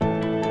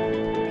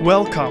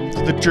Welcome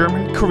to the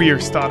German Career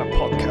Startup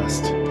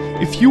Podcast.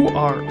 If you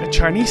are a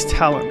Chinese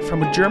talent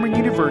from a German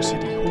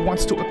university who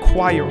wants to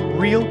acquire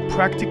real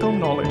practical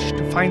knowledge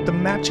to find the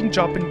matching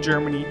job in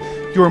Germany,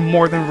 you are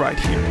more than right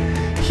here.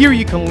 Here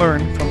you can learn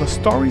from the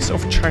stories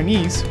of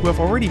Chinese who have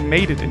already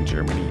made it in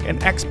Germany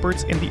and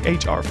experts in the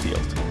HR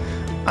field.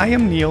 I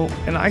am Neil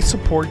and I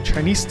support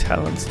Chinese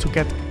talents to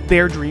get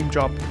their dream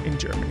job in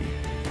Germany.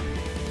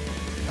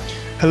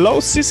 Hello,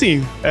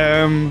 Sissy.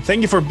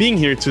 Thank you for being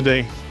here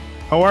today.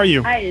 How are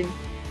you? Hi.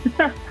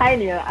 Hi,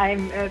 Neil.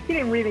 I'm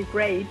feeling really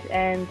great,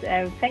 and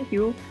thank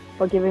you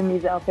for giving me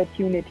the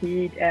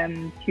opportunity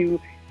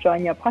to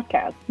join your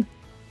podcast.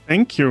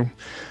 Thank you.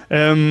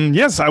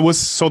 Yes,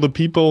 so the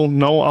people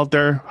know out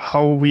there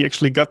how we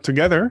actually got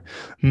together.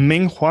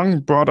 Ming Huang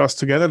brought us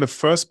together, the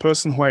first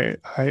person who I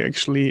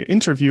actually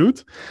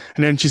interviewed.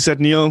 And then she said,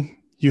 Neil,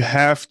 you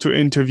have to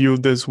interview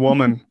this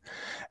woman.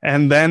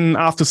 And then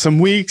after some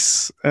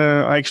weeks,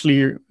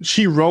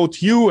 she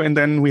wrote you, and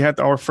then we had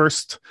our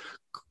first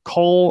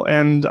call,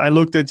 and I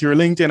looked at your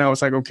LinkedIn. I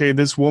was like, okay,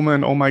 this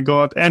woman, oh my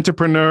God,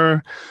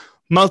 entrepreneur,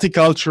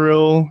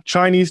 multicultural,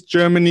 Chinese,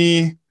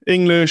 Germany,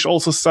 English,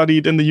 also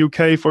studied in the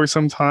UK for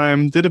some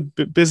time, did a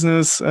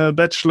business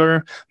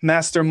bachelor,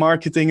 master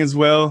marketing as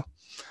well.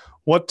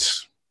 What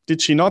did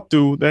she not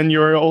do? Then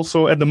you're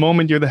also, at the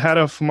moment, you're the head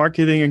of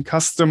marketing and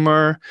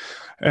customer,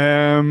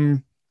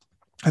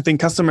 I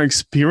think customer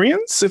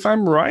experience, if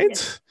I'm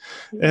right,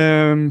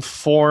 yes.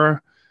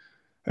 For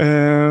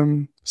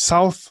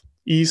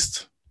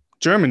Southeast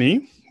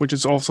Germany, which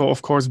is also,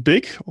 of course,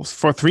 big,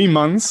 for 3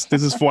 months.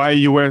 This is why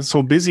you were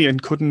so busy and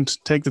couldn't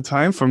take the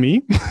time for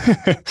me.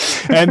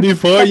 And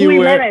before you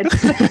were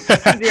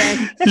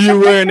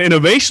an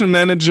innovation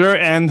manager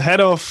and head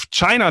of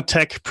China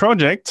Tech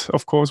project,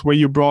 of course, where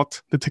you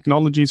brought the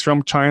technologies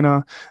from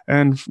China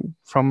and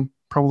from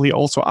probably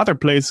also other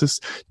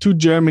places to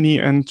Germany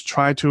and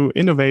try to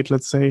innovate,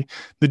 let's say,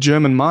 the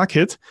German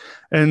market.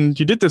 And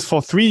you did this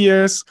for 3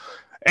 years.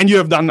 And you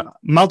have done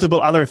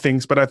multiple other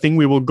things, but I think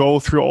we will go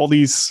through all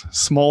these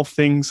small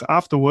things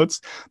afterwards.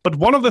 But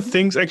one of the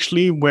things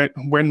actually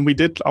when we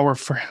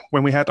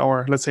had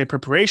our, let's say,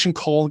 preparation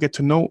call, get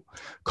to know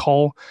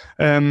call,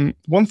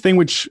 one thing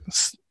which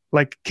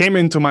came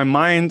into my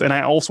mind, and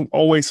I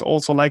always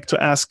like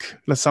to ask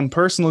some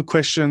personal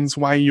questions,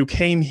 why you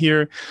came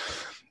here.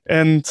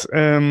 And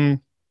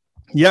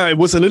it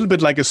was a little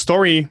bit like a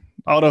story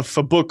out of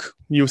a book.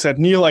 You said,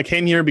 Neil, I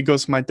came here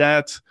because my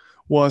dad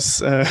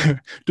was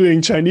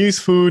doing Chinese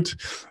food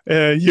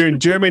here in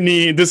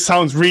Germany. This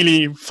sounds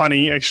really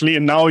funny, actually.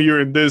 And now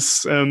you're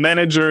this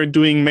manager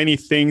doing many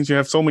things. You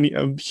have so many,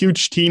 a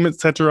huge team,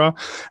 etc.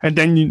 And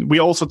then we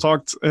also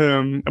talked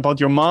about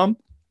your mom.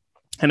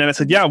 And then I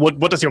said, yeah,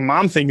 what does your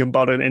mom think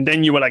about it? And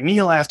then you were like,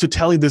 Neil, I have to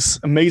tell you this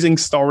amazing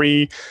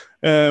story,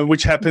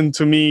 which happened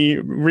to me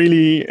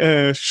really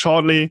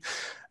shortly.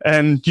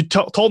 And you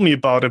told me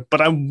about it, but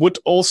I would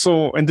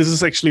also, and this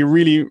is actually a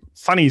really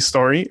funny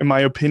story, in my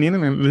opinion,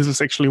 and this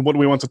is actually what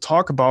we want to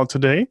talk about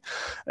today.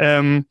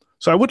 So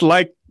I would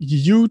like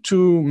you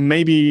to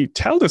maybe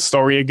tell the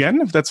story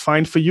again, if that's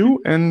fine for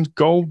you, and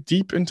go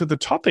deep into the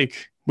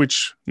topic,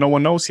 which no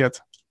one knows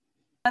yet.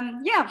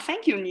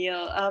 Thank you,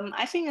 Neil.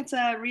 I think it's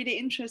a really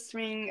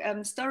interesting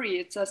story.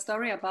 It's a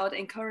story about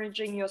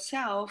encouraging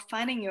yourself,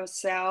 finding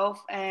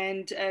yourself,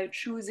 and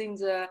choosing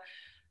the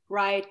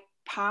right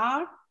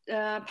path,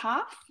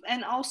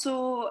 and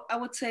also I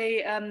would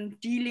say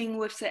dealing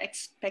with the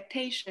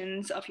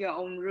expectations of your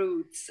own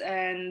roots.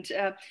 And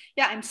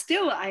I'm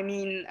still, on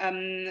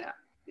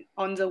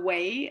the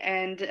way,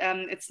 and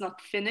it's not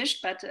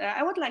finished, but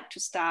I would like to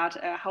start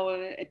how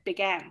it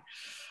began.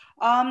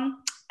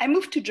 I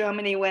moved to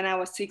Germany when I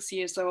was 6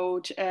 years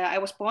old. I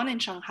was born in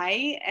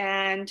Shanghai,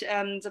 and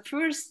the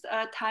first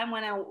time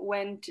when I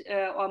went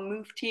or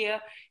moved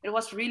here, it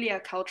was really a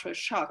cultural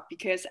shock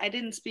because I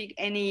didn't speak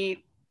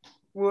any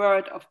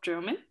word of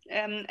German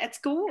at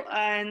school,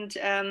 and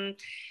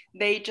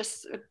they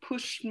just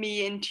pushed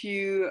me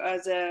into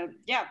the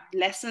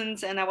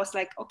lessons, and I was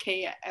like,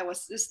 okay, I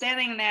was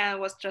standing there, I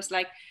was just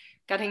like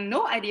getting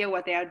no idea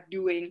what they are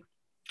doing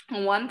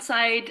on one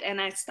side,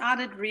 and I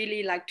started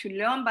really to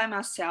learn by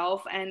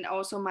myself, and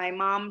also my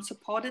mom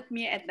supported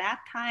me at that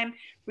time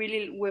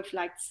really with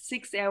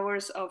 6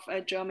 hours of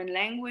German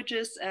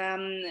languages,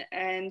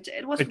 and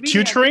it was really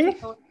tutoring,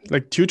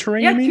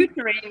 tutoring. Yeah,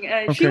 tutoring.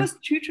 Okay. She was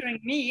tutoring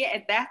me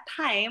at that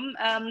time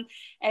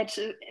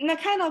in a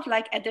kind of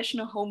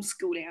additional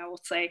homeschooling, I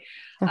would say.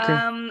 Okay.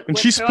 And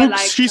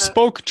she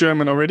spoke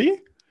German already.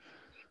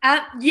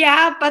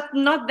 Yeah, but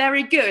not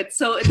very good.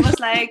 So it was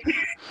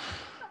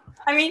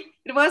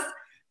it was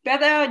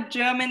better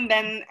German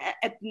than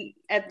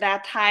at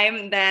that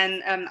time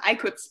than I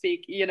could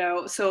speak,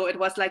 so it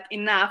was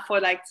enough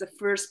for the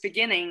first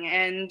beginning.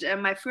 And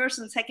my first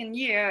and second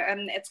year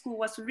at school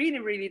was really,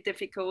 really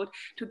difficult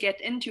to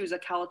get into the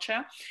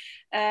culture.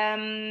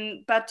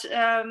 But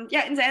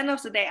in the end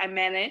of the day, I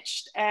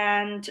managed.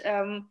 And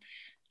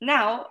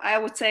now I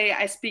would say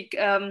I speak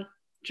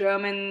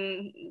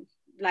German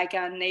like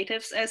a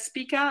native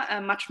speaker,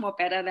 much more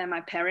better than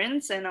my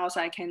parents. And also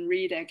I can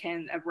read, I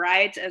can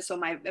write.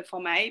 So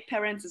for my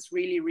parents, it's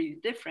really, really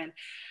different.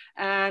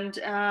 And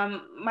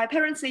my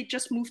parents, they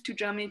just moved to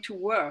Germany to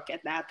work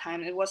at that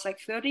time. It was like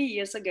 30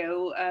 years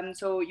ago.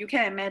 So you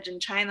can imagine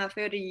China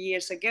 30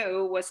 years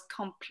ago was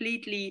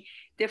completely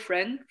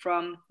different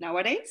from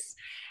nowadays.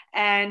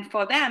 And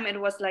for them, it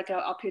was like an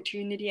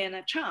opportunity and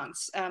a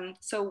chance.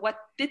 So what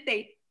did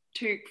they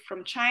took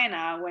from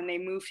China when they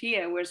moved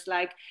here was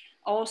like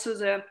also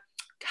the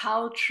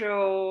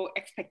cultural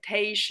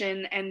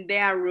expectation and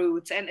their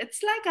roots. And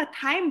it's like a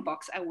time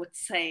box, I would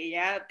say,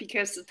 yeah,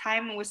 because the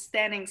time was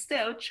standing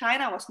still.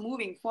 China was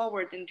moving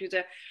forward into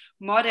the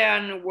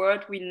modern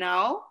world we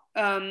now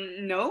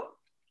know.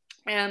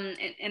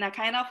 In a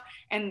kind of,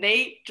 and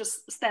they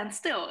just stand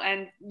still.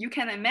 And you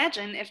can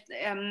imagine if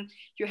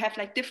you have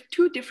like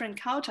two different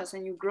cultures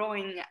and you're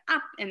growing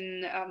up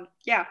in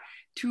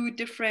two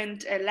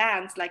different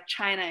lands like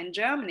China and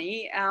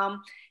Germany,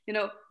 you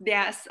know,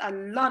 there's a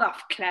lot of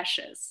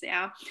clashes.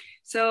 Yeah,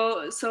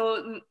 so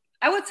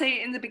I would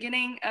say in the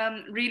beginning,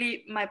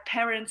 really, my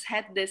parents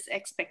had this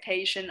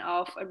expectation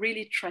of a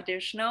really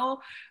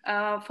traditional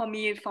for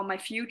me, for my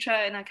future,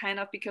 in a kind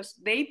of, because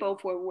they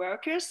both were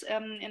workers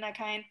in a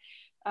kind.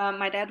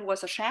 My dad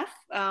was a chef.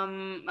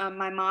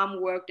 My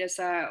mom worked as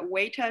a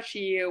waiter.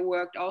 She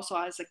worked also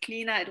as a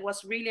cleaner. It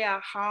was really a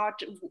hard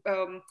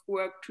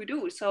work to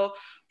do. So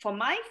for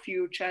my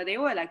future, they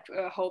were like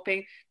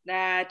hoping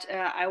that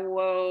I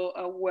will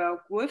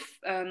work with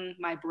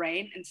my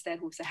brain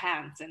instead with the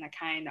hands, in a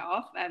kind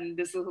of, and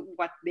this is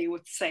what they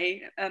would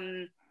say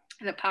in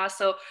the past.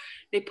 So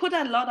they put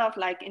a lot of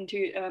like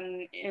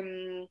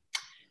into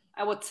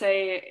I would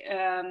say,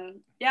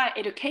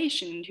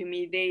 education to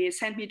me. They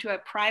sent me to a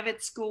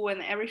private school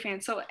and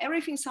everything. So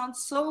everything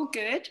sounds so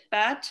good,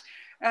 but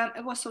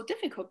it was so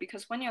difficult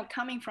because when you're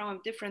coming from a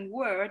different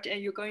world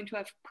and you're going to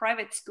a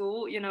private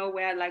school, you know,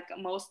 where like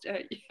most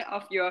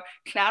of your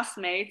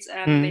classmates,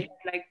 they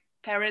have like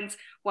parents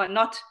who are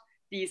not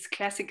these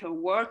classical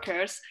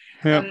workers.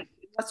 Yeah.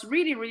 Was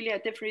really, really a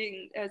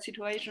different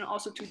situation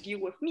also to deal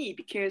with me,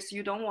 because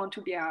you don't want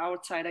to be an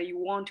outsider, you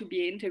want to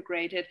be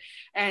integrated,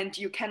 and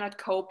you cannot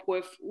cope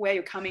with where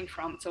you're coming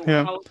from. So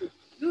how to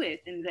do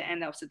it in the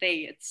end of the day?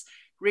 It's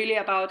really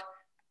about,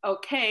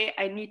 okay,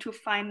 I need to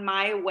find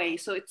my way.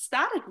 So it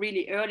started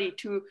really early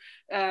to,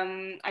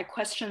 I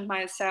questioned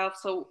myself.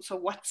 So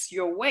what's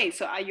your way?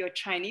 So are you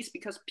Chinese?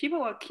 Because people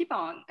will keep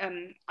on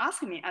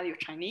asking me, are you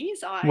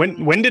Chinese? Or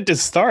when did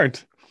this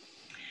start?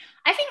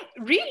 I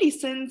think really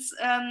since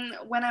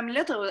when I'm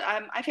little,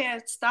 I think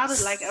it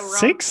started like around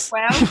 6?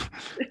 12.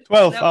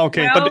 12, No,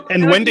 okay. 12, But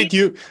and 13. when did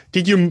you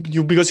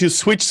because you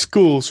switched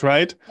schools,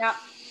 right? Yeah.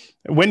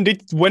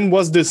 When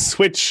was this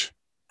switch?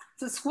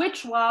 The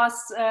switch was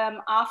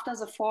after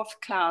the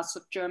 4th class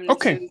of Germany.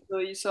 Okay.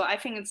 So I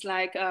think it's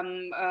like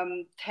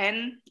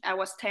 10. I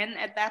was 10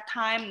 at that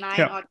time,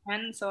 9 or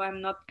 10. So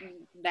I'm not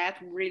that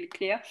really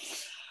clear.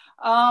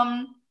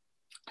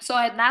 So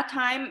at that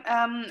time,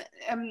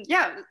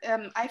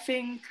 I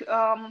think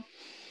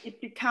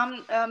it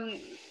became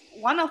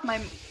one of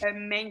my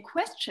main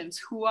questions.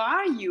 Who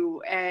are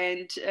you,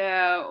 and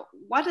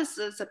what is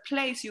the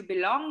place you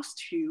belong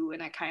to?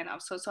 And I kind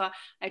of so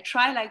I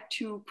try like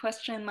to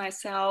question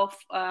myself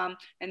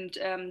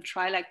and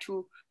try like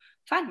to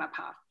find my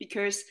path,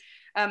 because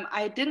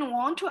I didn't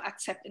want to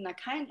accept in a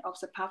kind of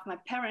the path my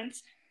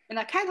parents. And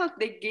I kind of,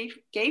 they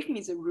gave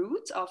me the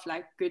roots of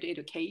like good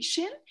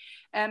education,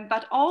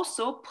 but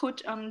also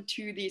put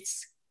onto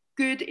this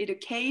good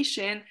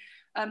education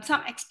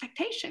some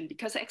expectation,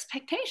 because the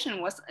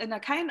expectation was in a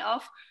kind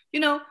of, you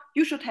know,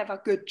 you should have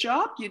a good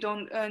job. You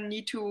don't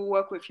need to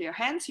work with your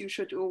hands. You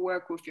should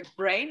work with your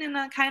brain in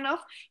a kind of,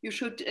 you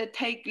should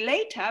take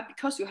later,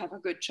 because you have a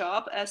good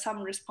job,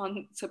 some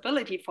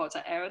responsibility for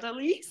the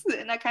elderly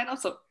in a kind of,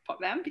 so for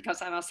them,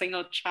 because I'm a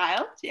single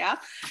child. Yeah.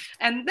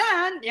 And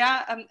then,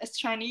 as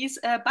Chinese,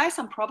 buy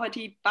some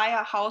property, buy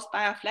a house,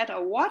 buy a flat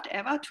or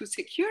whatever to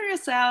secure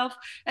yourself,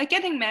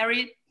 getting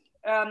married,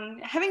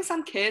 having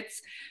some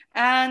kids,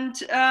 and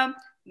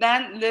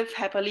then live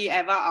happily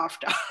ever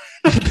after.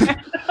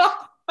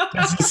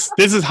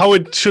 This is how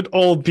it should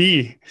all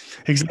be.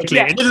 Exactly.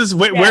 Yeah. And this is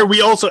where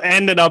we also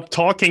ended up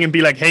talking and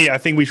be like, hey, I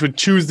think we should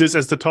choose this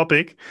as the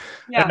topic.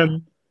 Yeah.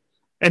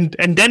 And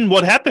then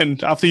what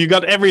happened after you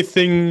got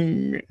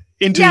everything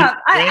into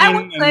I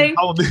would say,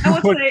 how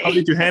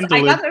did you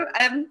handle it?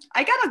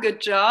 I got a good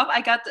job. I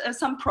got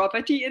some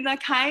property in a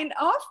kind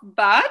of,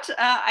 but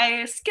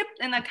I skipped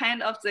in a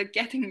kind of the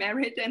getting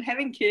married and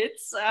having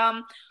kids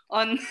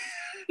on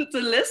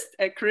the list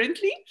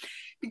currently,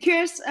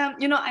 because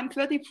you know, I'm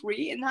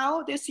 33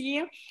 now this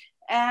year,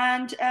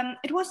 and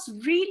it was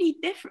really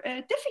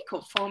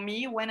difficult for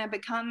me when I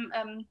become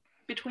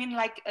between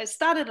like I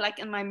started like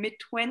in my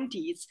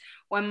mid-20s,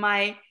 when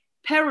my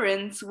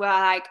parents were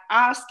like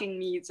asking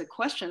me the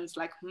questions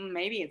like,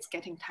 maybe it's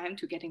getting time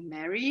to getting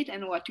married,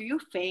 and what do you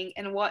think,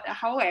 and what,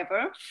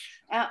 however,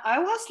 I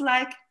was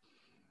like,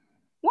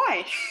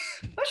 why?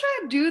 Why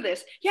should I do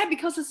this? Yeah,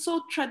 because it's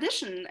so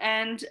tradition.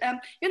 And,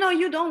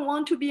 you don't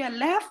want to be a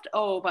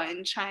leftover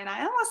in China.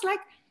 I was like,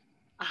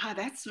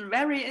 that's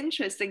very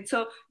interesting.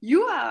 So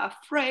you are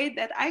afraid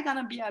that I'm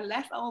gonna be a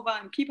leftover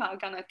and people are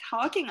gonna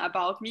talking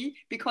about me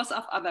because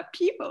of other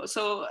people.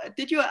 So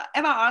did you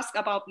ever ask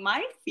about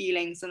my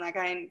feelings and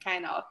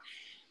kind of?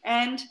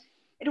 And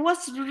it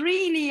was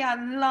really a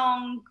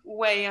long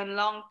way and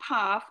long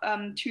path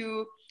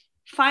to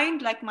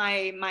find like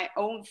my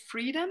own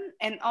freedom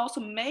and also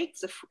make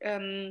the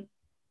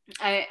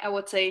I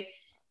would say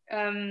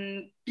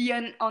be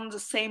on the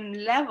same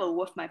level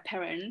with my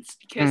parents,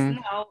 because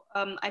now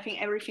I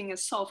think everything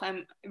is solved.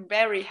 I'm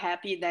very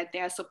happy that they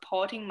are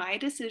supporting my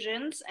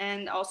decisions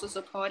and also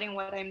supporting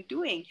what I'm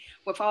doing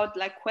without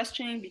like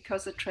questioning,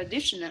 because the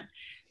tradition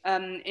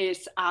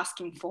is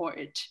asking for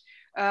it.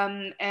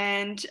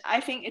 And I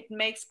think it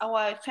makes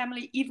our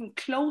family even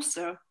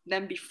closer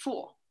than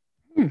before.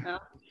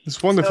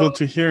 It's wonderful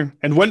to hear.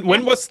 And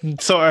when was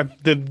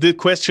the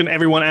question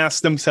everyone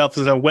asked themselves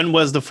is when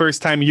was the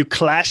first time you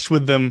clashed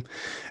with them,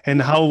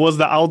 and how was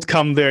the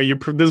outcome there?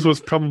 This was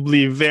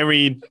probably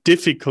very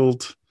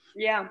difficult.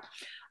 Yeah,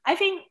 I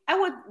think I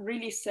would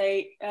really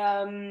say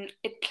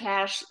it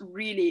clashed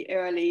really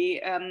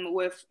early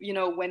with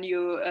when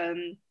you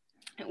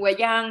were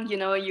young,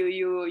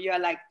 you're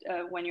like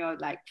when you're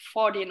like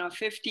 14 or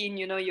 15,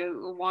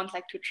 you want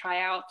like to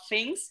try out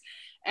things,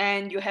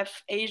 and you have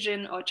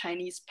Asian or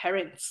Chinese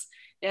parents.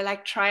 They're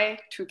like try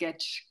to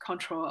get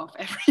control of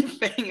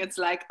everything. It's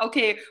like,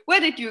 okay, where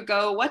did you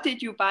go? What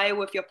did you buy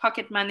with your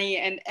pocket money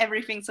and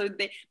everything? So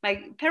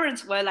my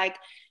parents were like,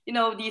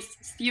 these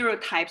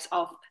stereotypes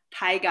of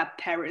tiger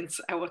parents,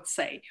 I would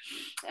say.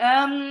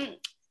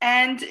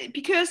 And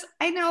because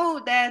I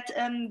know that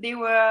they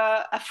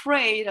were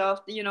afraid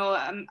of,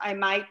 I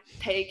might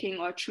taking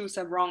or choose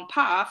a wrong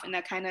path, and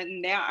kind of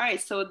in their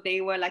eyes. So they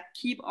were like,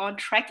 keep on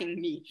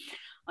tracking me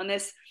on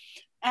this.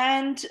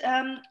 And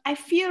I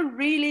feel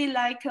really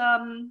like,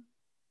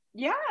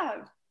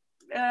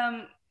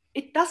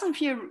 it doesn't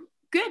feel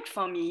good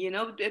for me,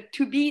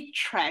 to be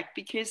tracked,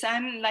 because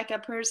I'm like a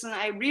person,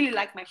 I really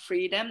like my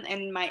freedom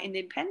and my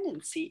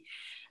independency.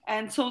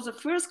 And so the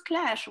first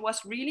clash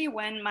was really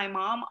when my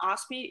mom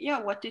asked me, yeah,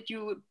 what did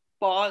you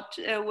bought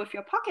with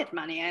your pocket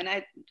money? And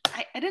I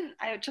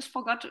just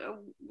forgot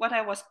what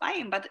I was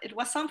buying, but it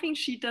was something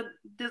she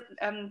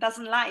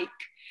doesn't like.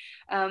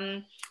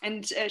 And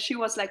she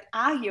was like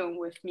arguing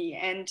with me.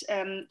 And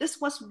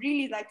this was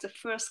really like the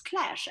first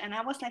clash. And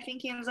I was like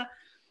thinking,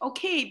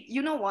 okay,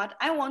 you know what?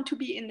 I want to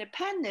be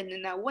independent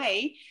in a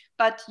way,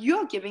 but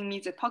you're giving me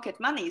the pocket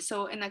money.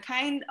 So in a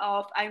kind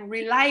of, I'm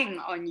relying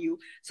on you.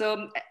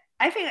 So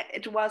I think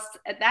it was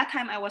at that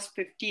time I was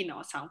 15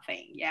 or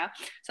something. Yeah.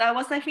 So I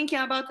was like thinking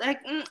about like,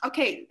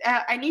 okay,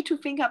 I need to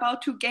think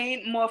about to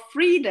gain more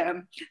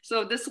freedom.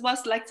 So this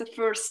was like the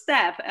first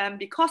step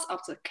because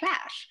of the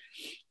clash.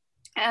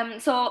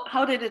 So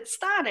how did it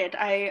started?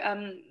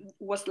 I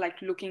was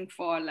like looking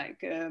for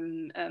like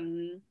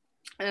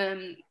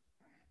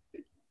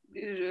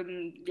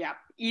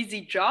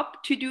easy job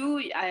to do.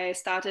 I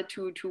started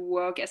to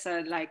work as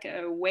a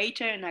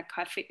waiter in a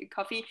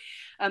coffee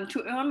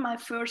to earn my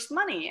first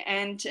money.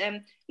 And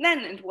then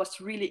it was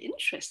really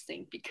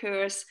interesting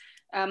because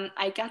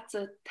I got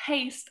the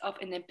taste of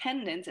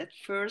independence at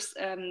first.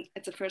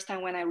 It's the first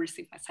time when I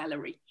received my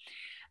salary,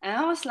 and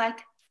I was like,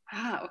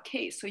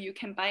 okay, so you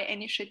can buy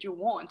any shit you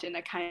want and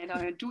I kind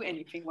of do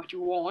anything what you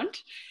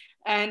want.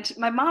 And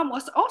my mom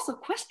was also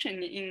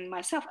questioning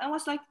myself. I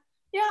was like,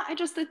 yeah, I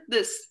just did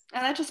this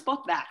and I just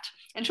bought that.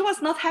 And she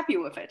was not happy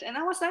with it. And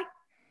I was like,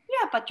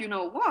 yeah, but you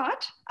know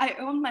what? I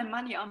earn my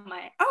money on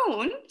my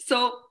own.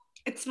 So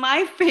it's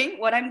my thing,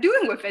 what I'm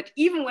doing with it,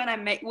 even when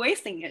I'm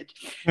wasting it.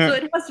 Yeah. So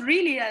it was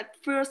really a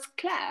first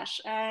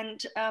clash.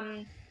 And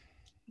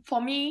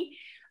for me,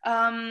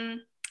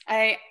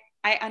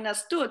 I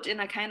understood in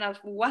a kind of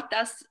what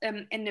does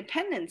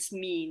independence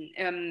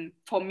mean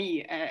for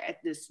me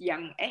at this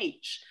young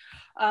age.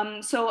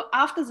 So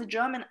after the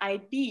German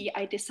IB,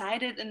 I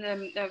decided in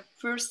the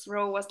first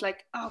row was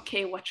like,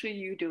 okay, what should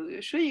you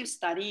do? Should you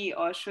study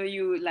or should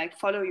you like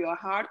follow your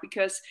heart?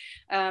 Because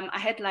I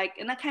had like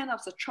in a kind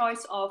of the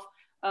choice of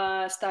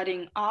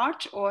studying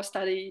art or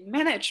study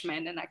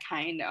management and a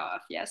kind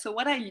of, yeah. So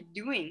what are you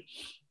doing?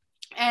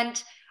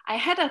 And I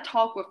had a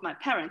talk with my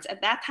parents.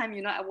 At that time,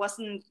 I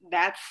wasn't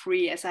that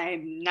free as I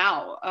am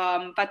now.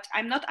 But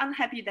I'm not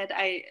unhappy that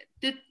I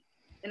did,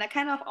 and I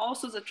kind of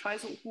also the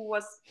choice who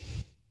was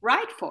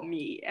right for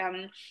me,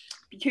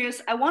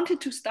 because I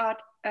wanted to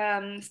start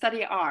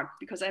study art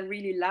because I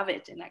really love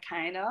it, and I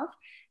kind of.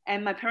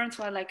 And my parents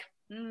were like,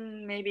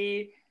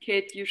 maybe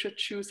kid, you should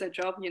choose a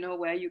job,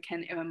 where you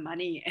can earn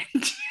money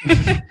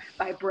and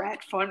buy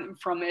bread from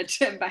it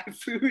and buy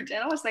food.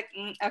 And I was like,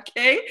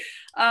 okay.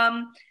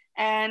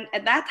 And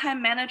at that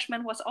time,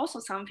 management was also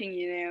something,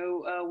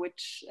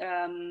 which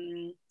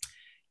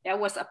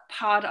was a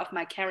part of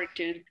my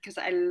character because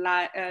I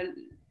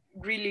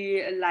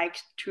really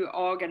liked to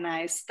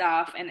organize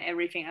stuff and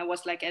everything. I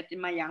was like in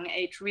my young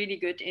age really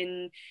good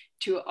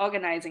into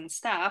organizing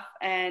stuff,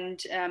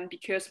 and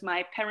because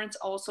my parents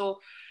also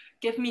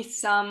give me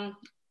some,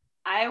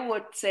 I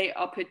would say,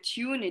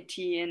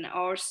 opportunity and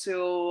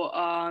also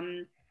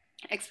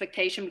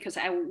expectation, because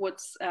I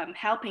was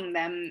helping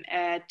them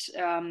at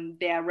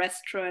their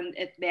restaurant,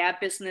 at their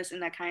business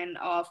in a kind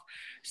of,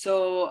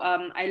 so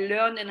I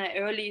learned in an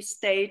early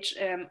stage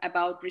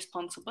about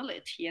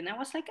responsibility, and I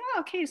was like, oh,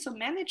 okay, so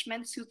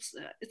management suits,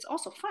 it's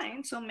also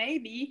fine, so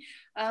maybe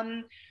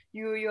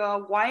you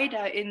are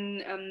wider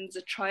in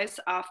the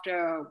choice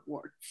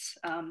afterwards.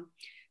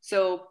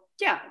 So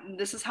yeah,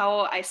 this is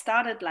how I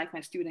started like my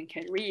student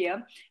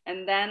career,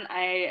 and then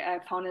I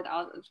found it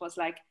out. It was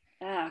like,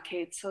 okay,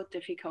 it's so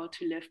difficult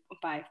to live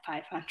by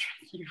 500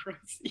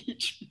 euros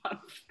each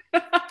month.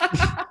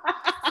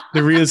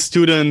 The real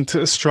student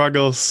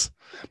struggles.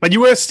 But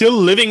you were still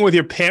living with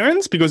your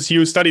parents because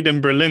you studied in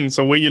Berlin.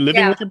 So were you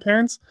living with your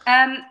parents?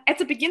 At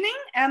the beginning,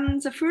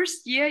 the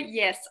first year,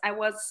 yes, I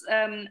was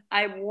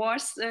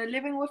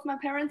living with my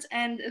parents,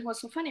 and it was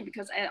so funny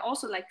because I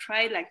also like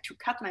tried like to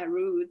cut my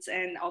roots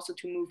and also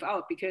to move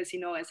out, because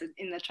in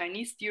the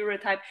Chinese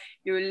stereotype,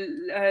 you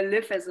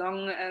live as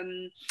long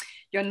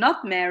you're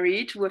not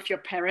married with your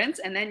parents,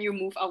 and then you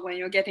move out when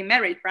you're getting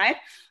married, right?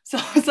 So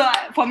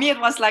for me it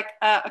was like,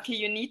 okay,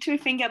 you need to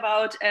think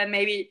about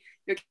maybe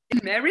you're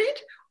getting married,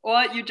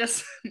 or you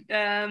just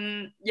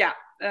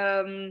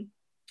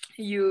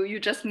you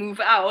just move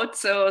out.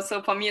 So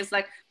for me it's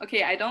like,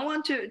 okay, I don't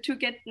want to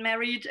get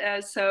married,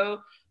 so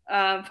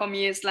for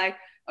me it's like,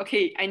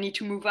 okay, I need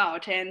to move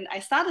out. And I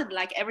started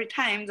like every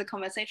time the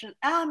conversation,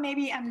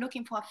 maybe I'm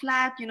looking for a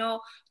flat, to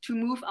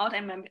move out.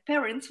 And my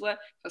parents were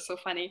so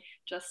funny,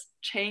 just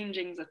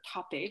changing the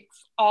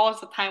topics all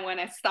the time. When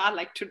I start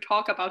like to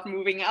talk about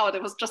moving out,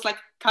 it was just like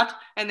cut,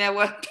 and they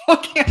were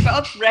talking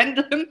about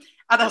random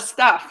other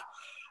stuff.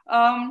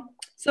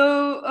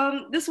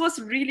 So this was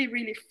really,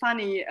 really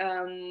funny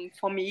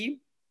for me.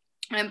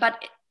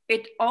 But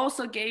it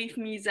also gave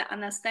me the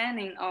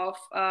understanding of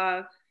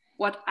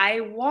what I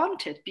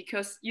wanted,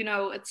 because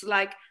it's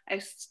like I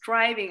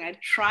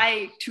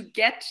try to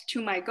get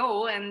to my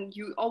goal, and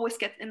you always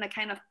get in a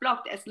kind of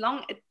block. As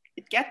long as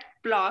it gets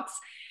blocks,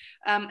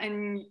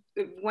 and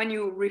when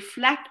you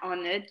reflect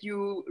on it,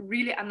 you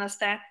really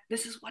understand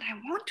this is what I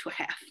want to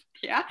have.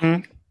 Yeah,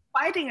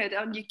 fighting it,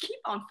 and you keep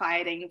on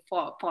fighting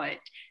for it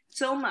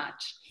so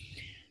much.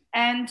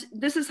 And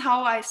this is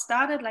how I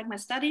started like my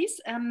studies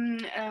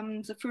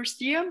the first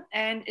year,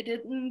 and it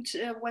didn't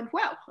went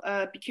well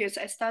because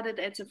I started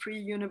at a free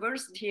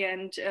university,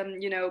 and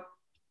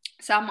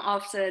some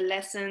of the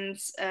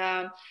lessons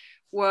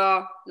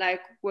were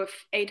like with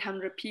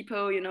 800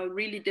 people,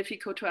 really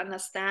difficult to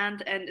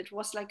understand, and it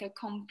was like a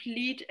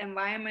complete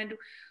environment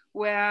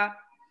where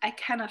I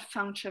cannot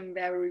function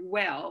very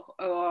well,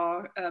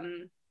 or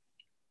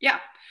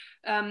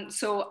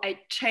so I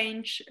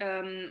changed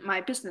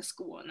my business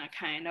school in a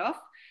kind of,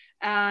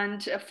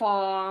 and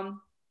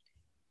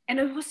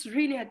it was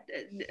really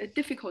a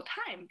difficult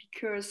time,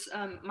 because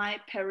my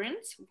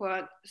parents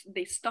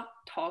they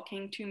stopped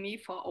talking to me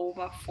for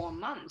over 4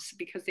 months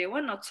because they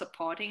were not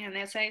supporting, and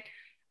they said,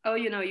 oh,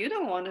 you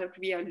don't want to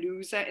be a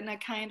loser in a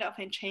kind of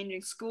and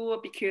changing school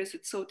because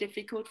it's so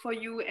difficult for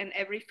you and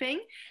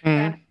everything.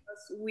 And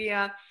we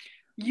are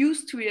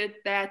used to it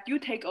that you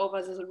take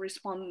over the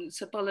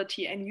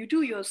responsibility and you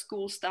do your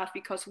school stuff,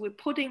 because we're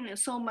putting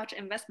so much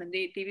investment.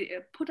 They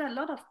put a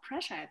lot of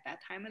pressure at that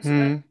time. It's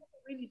a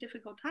really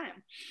difficult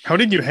time. How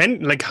did you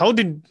handle,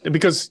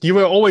 because you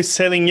were always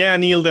saying, yeah,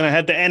 Neil, then I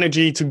had the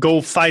energy to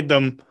go fight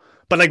them.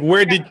 But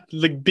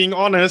being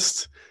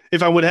honest,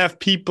 if I would have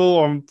people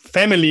or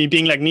family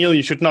being like, Neil,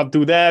 you should not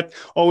do that,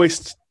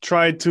 always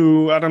try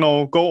to, I don't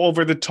know, go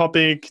over the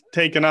topic,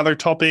 take another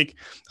topic,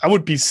 I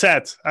would be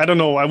sad. I don't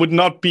know. I would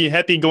not be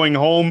happy going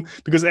home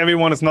because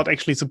everyone is not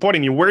actually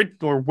supporting you.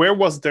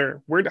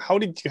 How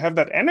did you have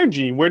that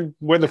energy? Where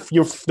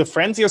the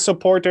friends, your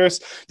supporters?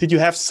 Did you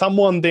have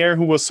someone there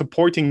who was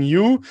supporting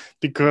you?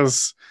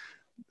 Because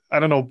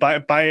I don't know,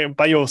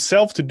 by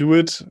yourself to do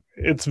it,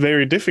 it's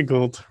very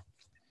difficult.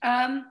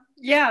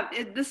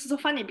 This is so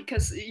funny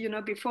because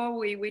before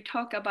we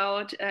talk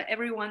about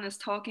everyone is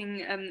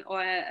talking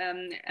or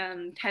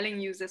telling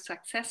you the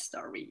success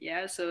story.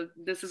 Yeah, so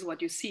this is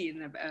what you see in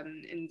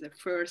the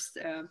first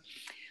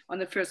on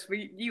the first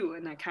review,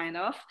 and I kind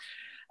of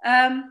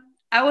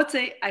I would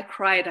say I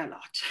cried a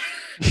lot.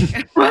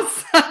 It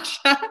was such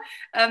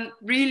a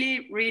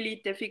really,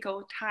 really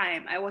difficult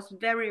time. I was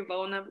very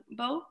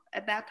vulnerable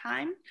at that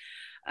time.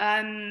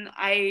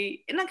 I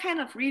kind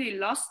of really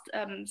lost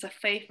the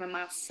faith in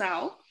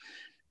myself.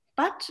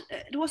 But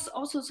it was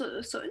also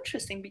so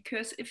interesting,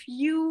 because if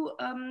you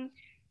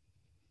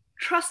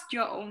trust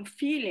your own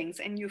feelings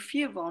and you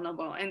feel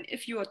vulnerable, and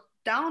if you are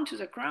down to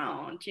the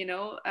ground,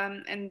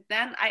 and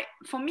then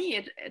for me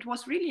it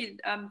was really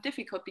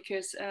difficult,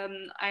 because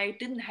I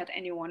didn't have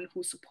anyone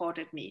who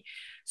supported me.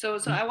 So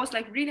I was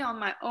like really on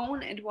my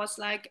own. It was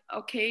like,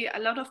 okay, a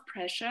lot of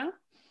pressure,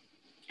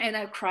 and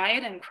I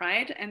cried,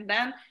 and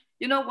then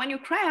you know, when you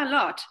cry a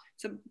lot,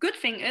 the good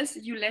thing is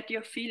you let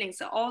your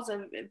feelings, all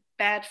the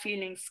bad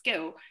feelings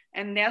go.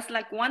 And there's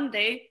like one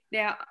day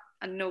there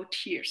are no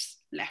tears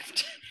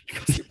left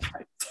because you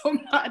cried so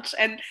much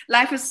and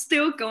life is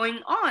still going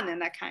on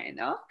in a kind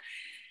of.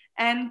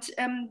 And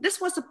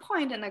this was a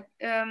point,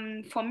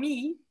 and for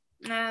me,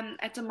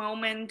 at the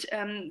moment,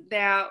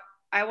 there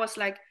I was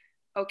like,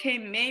 okay,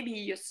 maybe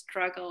you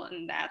struggle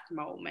in that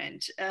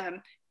moment,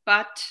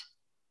 but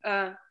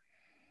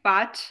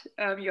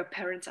your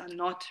parents are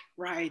not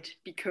right,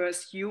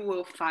 because you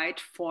will fight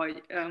for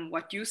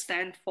what you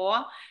stand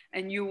for,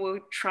 and you will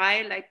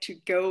try like to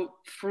go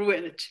through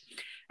it.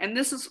 And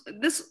this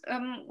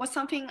was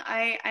something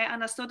I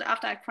understood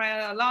after I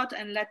cried a lot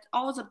and let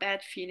all the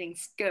bad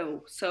feelings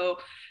go. So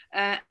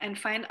and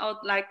find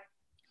out like,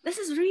 this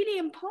is really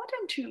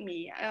important to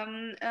me,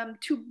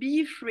 to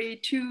be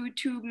free,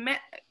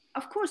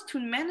 of course, to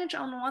manage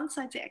on one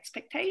side the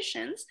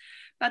expectations,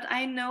 but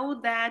I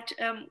know that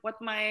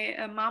what my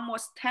mom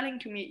was telling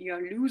to me,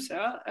 you're a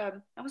loser.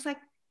 I was like,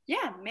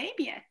 yeah,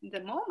 maybe at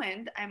the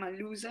moment I'm a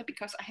loser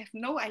because I have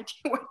no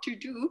idea what to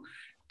do,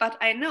 but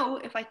I know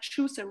if I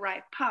choose the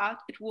right path,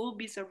 it will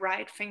be the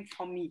right thing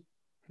for me.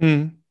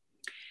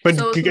 But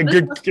so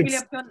this was really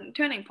a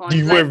turning point.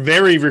 You were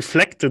very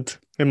reflected,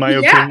 in my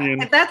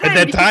opinion. At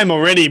that time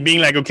already, being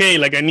like, okay,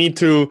 like I need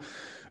to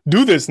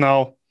do this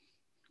now.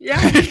 Yeah.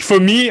 For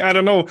me, I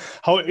don't know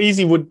how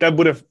easy would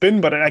have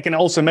been, but I can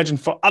also imagine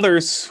for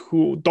others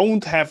who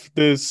don't have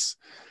this,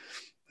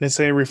 let's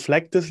say,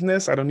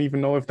 reflectiveness. I don't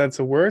even know if that's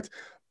a word,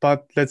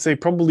 but let's say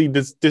probably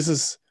this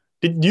is.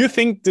 Do you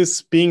think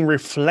this being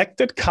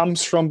reflected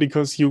comes from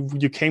because you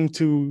came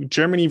to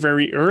Germany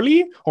very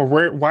early, or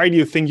why do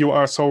you think you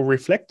are so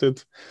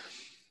reflected?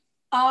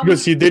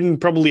 Because you didn't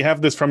probably have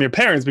this from your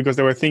parents because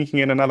they were thinking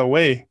in another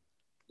way.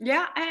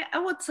 Yeah, I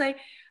would say,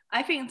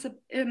 I think it's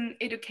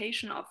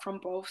education from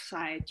both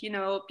sides, you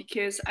know,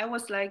 because I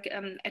was like,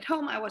 at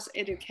home, I was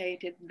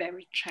educated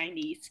very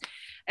Chinese.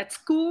 At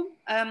school,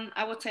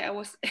 I would say I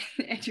was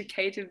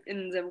educated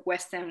in the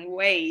Western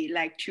way,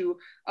 like to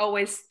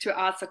always to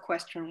ask the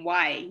question,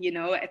 why, you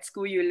know, at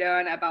school you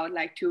learn about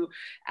like to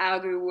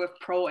argue with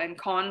pro and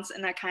cons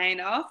and a kind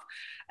of,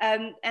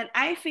 and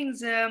I think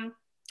the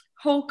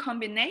whole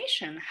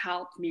combination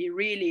helped me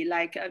really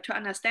like to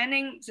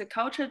understanding the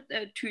culture,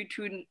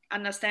 to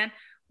understand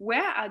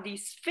where are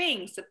these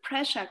things, the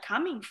pressure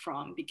coming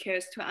from,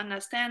 because to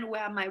understand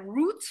where are my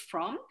roots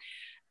from,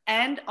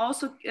 and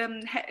also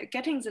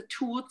getting the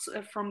tools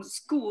from the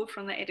school,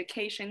 from the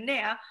education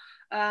there.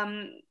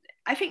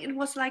 I think it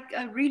was like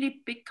a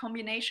really big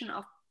combination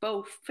of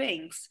both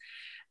things.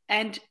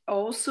 And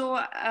also,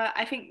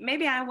 I think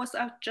maybe I was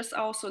just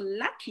also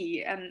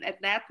lucky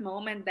at that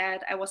moment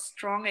that I was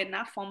strong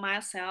enough for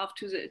myself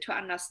to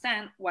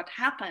understand what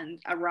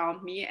happened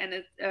around me. And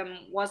it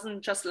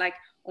wasn't just like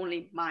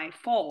only my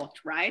fault,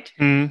 right?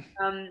 To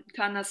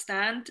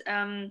understand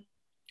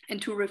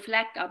and to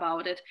reflect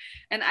about it.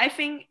 And I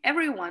think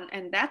everyone,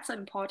 and that's an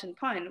important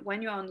point,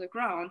 when you're on the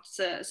ground,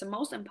 the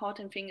most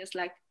important thing is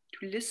like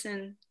to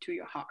listen to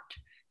your heart.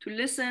 To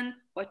listen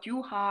what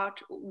your heart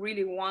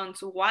really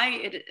wants.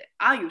 Why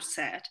are you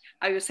sad?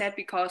 Are you sad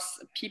because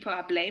people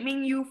are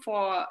blaming you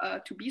for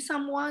to be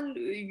someone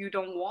you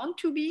don't want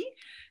to be?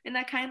 In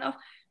that kind of,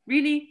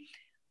 really,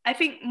 I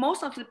think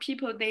most of the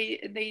people,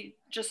 they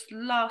just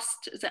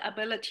lost the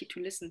ability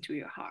to listen to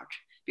your heart,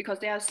 because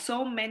there are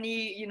so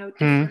many, you know,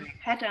 different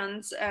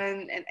patterns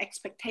and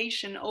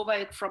expectation over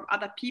it from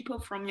other people,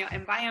 from your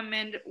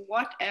environment,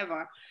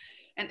 whatever.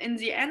 And in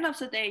the end of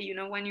the day, you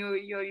know, when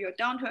you're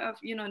down to earth,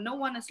 you know, no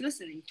one is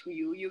listening to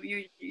you.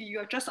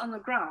 You're just on the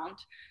ground,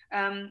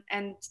 and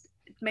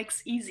it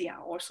makes easier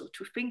also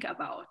to think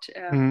about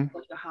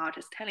what your heart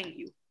is telling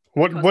you.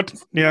 What?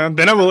 Yeah.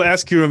 Then I will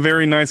ask you a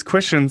very nice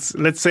question.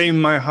 Let's say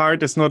my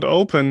heart is not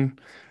open.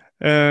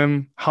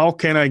 How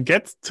can I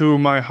get to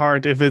my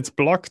heart if it's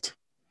blocked?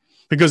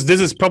 Because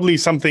this is probably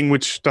something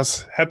which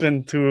does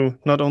happen to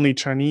not only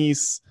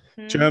Chinese,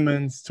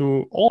 Germans,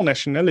 to all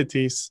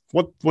nationalities.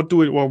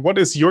 What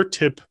is your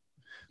tip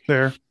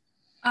there?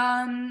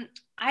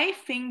 I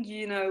think,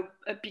 you know,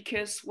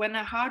 because when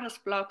a heart is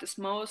blocked, it's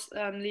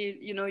mostly,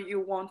 you know,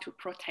 you want to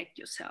protect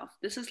yourself.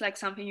 This is like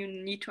something you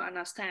need to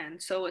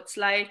understand. So it's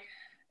like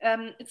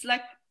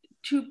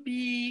to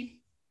be,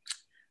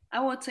 I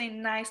would say,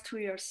 nice to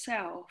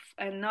yourself,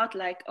 and not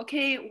like,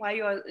 okay, why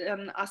you're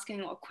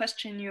asking or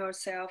questioning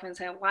yourself and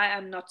saying why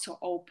I'm not so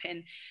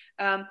open.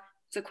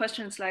 The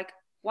question is like,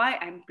 why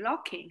I'm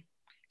blocking.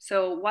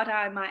 So what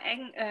are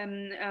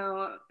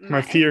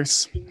my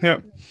fears? Yeah.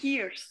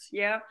 Fears,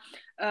 yeah.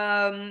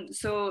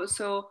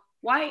 So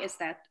why is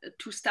that?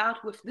 To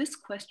start with this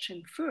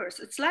question first.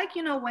 It's like,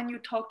 you know, when you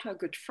talk to a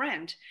good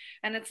friend,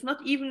 and it's not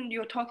even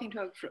you're talking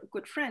to a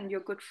good friend. Your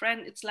good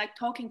friend, it's like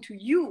talking to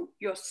you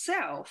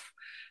yourself.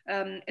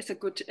 As a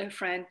good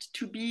friend,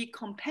 to be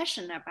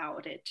compassionate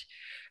about it.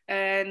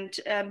 And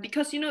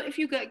because, you know, if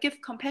you give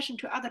compassion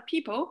to other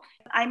people,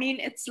 I mean,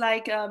 it's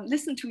like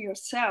listen to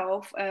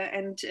yourself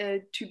and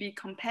to be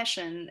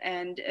compassionate.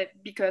 And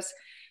because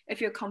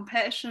if you're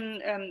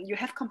compassion, you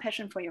have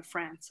compassion for your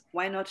friends,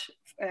 why not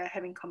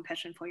having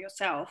compassion for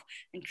yourself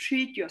and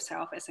treat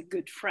yourself as a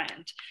good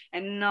friend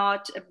and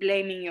not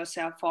blaming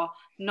yourself for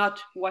not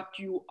what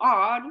you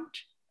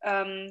aren't,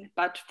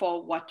 but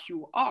for what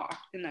you are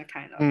in a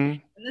kind of.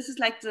 And this is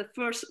like the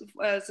first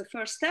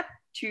step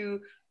to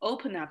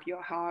open up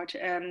your heart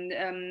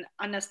and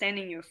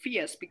understanding your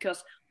fears,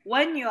 because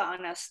when you're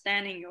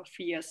understanding your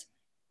fears,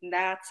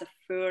 that's the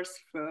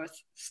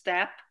first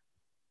step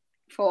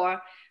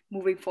for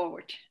moving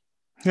forward.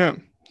 Yeah,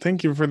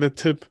 thank you for the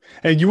tip.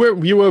 And you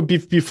were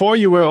before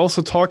you were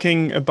also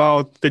talking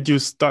about that you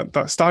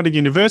started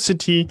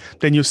university,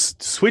 then you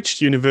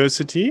switched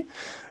university,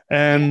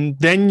 and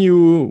then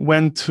you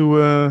went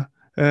to a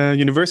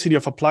University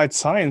of Applied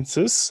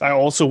Sciences. I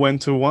also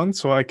went to one,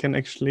 so I can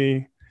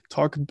actually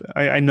talk.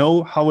 I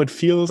know how it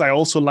feels. I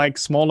also like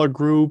smaller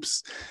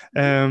groups,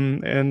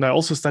 and I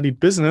also studied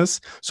business.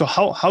 So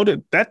how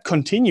did that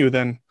continue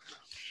then?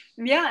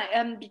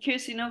 Yeah,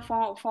 because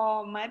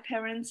for my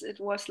parents it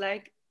was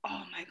like,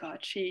 oh my God,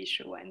 she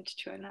went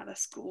to another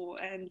school,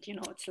 and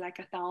it's like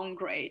a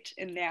downgrade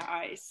in their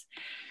eyes.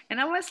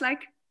 And I was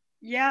like,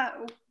 yeah,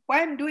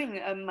 why I'm doing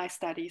my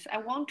studies, I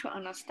want to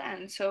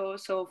understand. So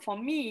for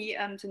me,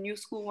 the new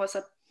school was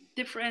a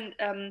different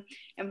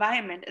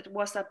environment. It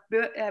was a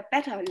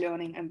better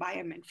learning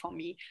environment for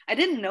me. I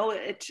didn't know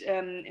it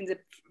in the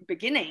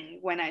beginning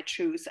when I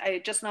choose.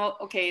 I just know,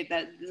 okay,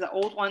 that the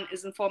old one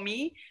isn't for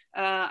me.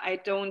 I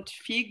don't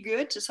feel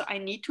good, so I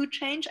need to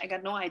change. I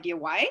got no idea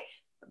why,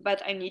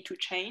 but I need to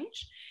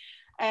change.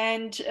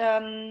 And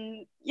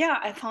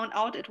I found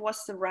out it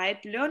was the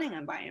right learning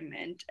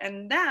environment.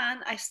 And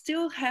then I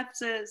still have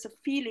the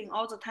feeling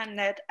all the time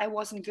that I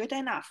wasn't good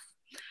enough.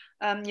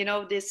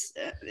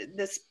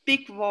 This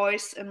big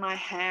voice in my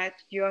head,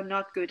 you're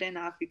not good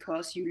enough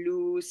because you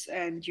lose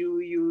and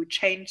you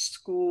change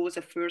school,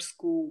 the first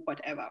school,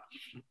 whatever.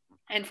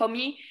 And for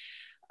me,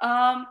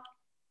 I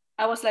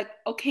was like,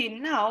 okay,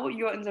 now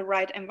you're in the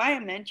right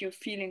environment, you're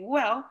feeling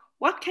well.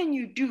 What can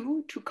you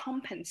do to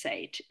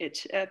compensate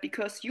it?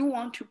 Because you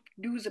want to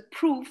do the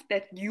proof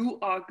that you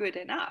are good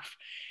enough.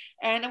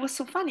 And it was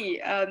so funny.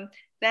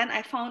 Then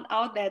I found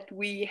out that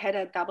we had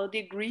a double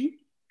degree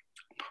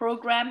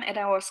program at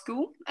our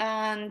school,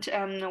 and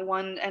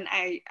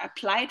I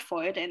applied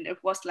for it, and it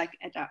was like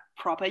at a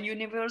proper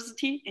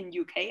university in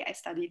UK. I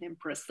studied in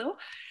Bristol.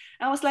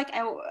 I was like,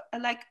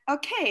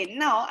 okay,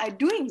 now I'm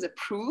doing the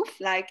proof.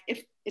 Like,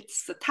 if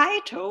it's the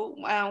title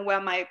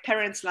where my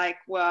parents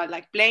were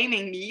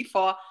blaming me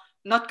for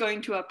not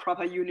going to a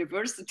proper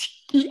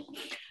university,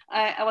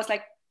 I was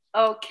like,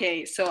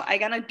 okay, so I'm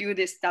gonna do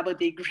this double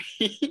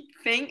degree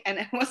thing. And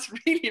it was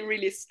really,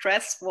 really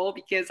stressful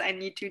because I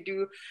need to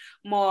do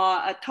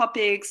more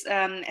topics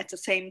at the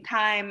same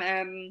time.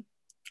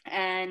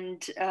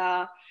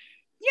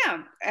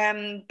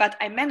 But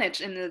I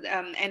managed in the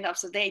end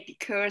of the day,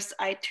 because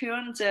I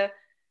turned the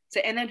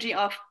energy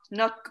of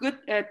not good,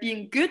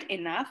 being good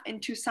enough,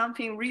 into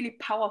something really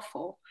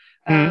powerful.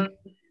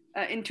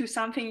 Into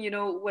something,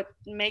 what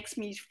makes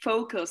me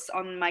focus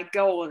on my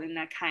goal, in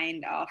a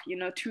kind of,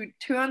 to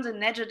turn the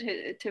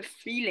negative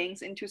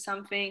feelings into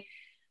something,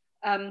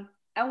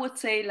 I would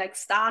say, like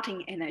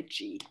starting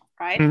energy,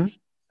 right?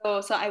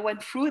 So I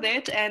went through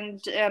that, and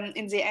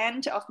in the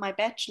end of my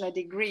bachelor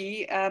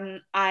degree,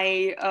 I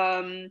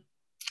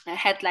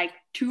had like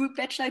 2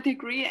 bachelor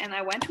degree, and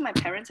I went to my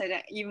parents,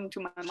 even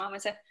to my mom, I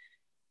said,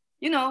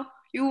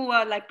 you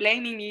were like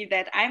blaming me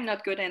that I'm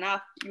not good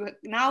enough.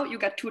 Now you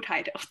got 2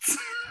 titles.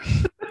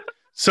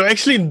 So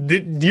actually,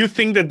 do you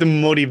think that the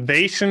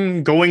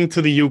motivation going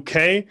to the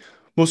UK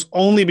was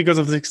only because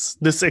of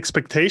this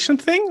expectation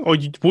thing, or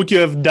would you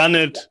have done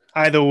it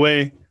either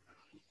way?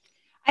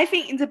 I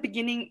think in the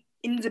beginning,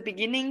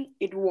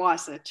 it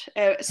wasn't.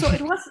 So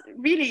it was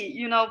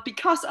really,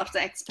 because of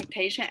the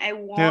expectation, I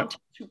want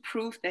to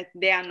prove that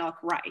they are not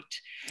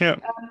right. Yeah.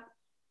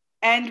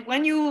 And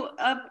when you,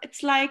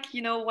 it's like,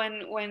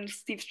 when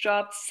Steve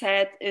Jobs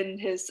said in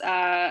his,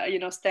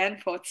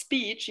 Stanford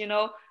speech,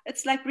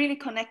 it's like really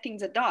connecting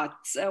the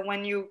dots.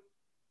 When you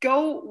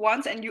go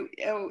once and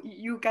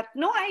you got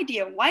no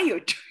idea why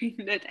you're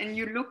doing it, and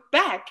you look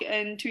back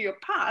into your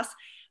past,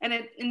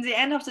 and in the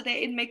end of the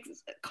day, it makes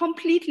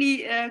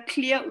completely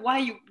clear why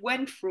you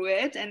went through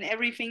it, and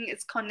everything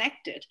is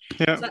connected.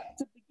 Yeah. So at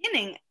the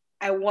beginning,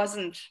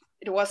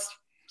 it was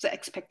the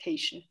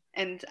expectation,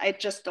 and I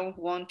just don't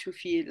want to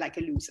feel like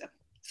a loser.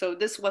 So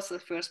this was the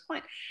first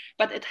point.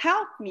 But it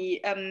helped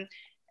me,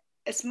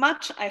 as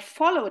much I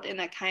followed in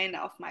a kind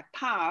of my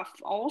path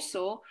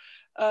also,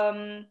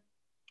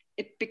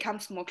 it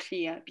becomes more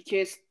clear,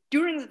 because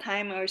during the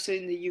time also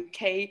in the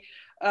UK,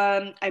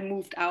 I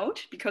moved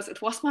out because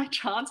it was my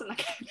chance, and I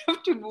kind of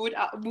have to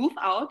move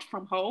out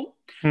from home.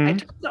 I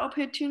took the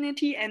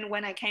opportunity, and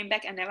when I came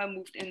back, I never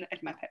moved in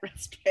at my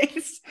parents'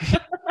 place.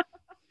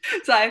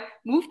 So I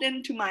moved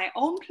into my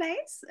own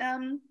place,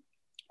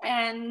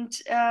 And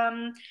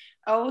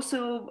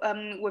also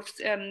with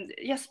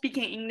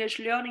speaking English,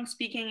 learning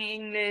speaking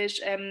English,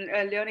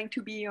 learning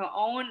to be your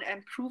own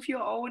and prove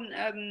your own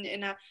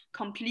in a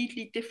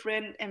completely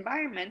different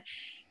environment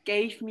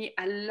gave me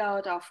a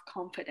lot of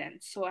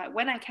confidence. So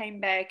when I came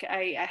back,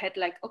 I had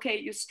like, okay,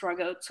 you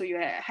struggled, so you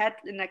had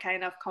in a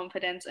kind of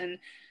confidence and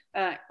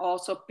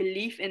also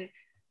belief in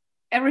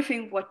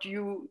everything what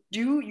you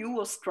do. You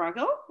will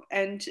struggle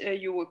and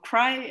you will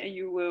cry and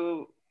you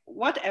will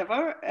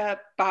whatever,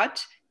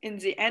 but in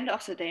the end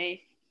of the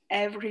day,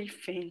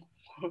 everything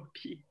will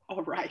be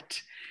all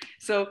right.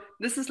 So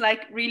this is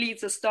like really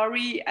the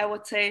story, I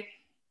would say,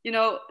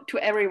 to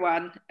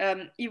everyone,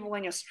 even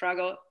when you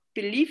struggle,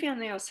 believe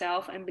in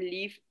yourself and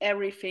believe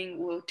everything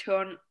will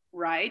turn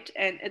right.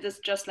 And it is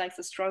just like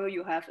the struggle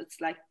you have,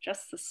 it's like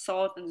just the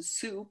salt in the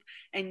soup,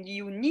 and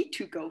you need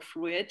to go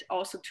through it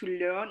also to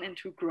learn and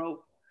to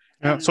grow.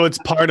 Yeah, so it's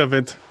part of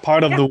it,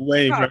 part of the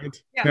way,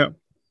 right?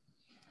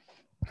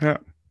 Yeah.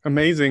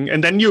 Amazing.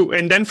 And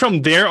then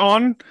from there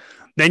on,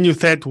 then you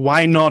said,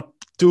 why not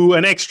do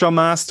an extra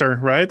master,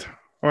 right?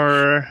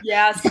 Or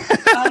yes,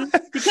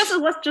 because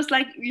it was just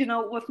like,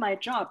 with my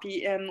job.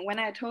 When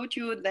I told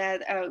you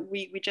that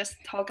we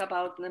just talk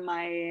about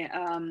my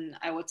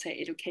I would say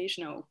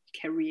educational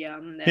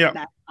career,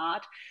 that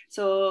part.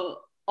 So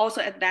also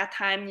at that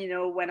time,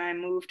 when I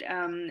moved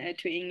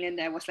to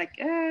England, I was like,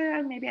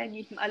 maybe I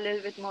need a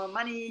little bit more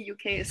money.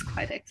 UK is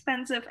quite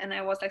expensive, and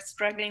I was like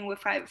struggling with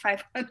 500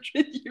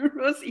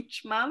 euros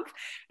each month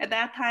at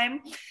that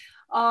time.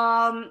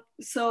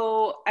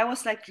 So I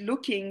was like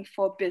looking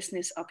for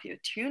business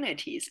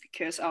opportunities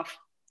because of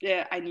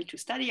I need to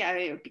study,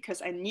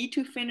 because I need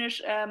to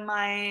finish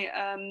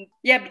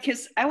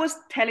because I was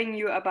telling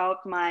you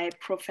about my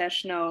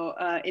professional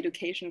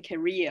education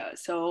career.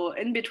 So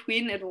in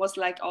between, it was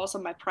like also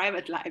my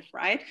private life,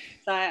 right?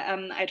 So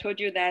I told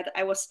you that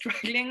I was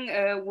struggling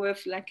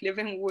with like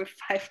living with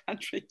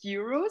 500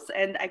 euros,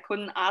 and I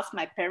couldn't ask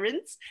my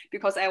parents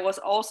because I was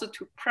also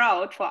too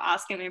proud for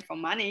asking them for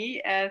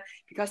money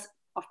because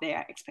of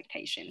their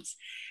expectations.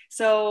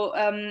 So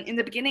in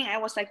the beginning, I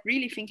was like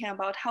really thinking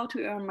about how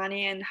to earn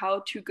money and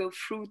how to go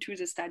through to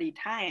the study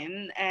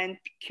time. And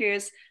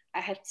because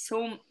I had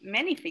so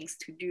many things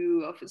to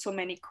do, so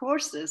many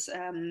courses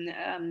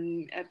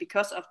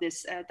because of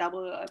this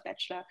double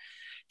bachelor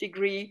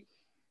degree,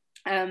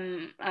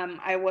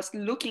 I was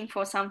looking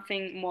for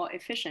something more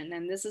efficient.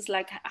 And this is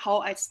like how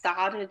I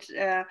started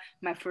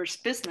my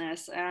first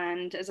business.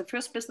 And as a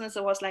first business,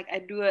 it was like I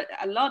do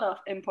a lot of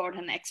import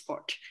and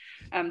export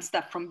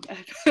stuff from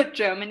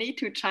Germany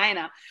to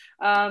China.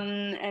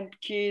 And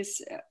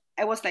because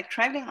I was like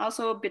traveling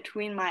also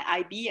between my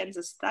IB and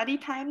the study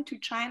time to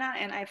China.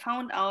 And I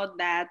found out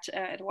that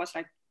it was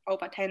like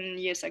over 10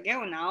 years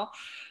ago now,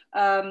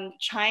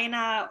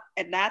 China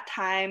at that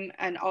time,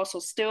 and also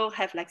still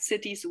have like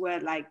cities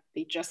where like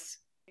they just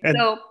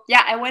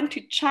I went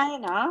to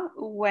China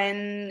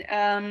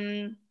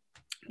when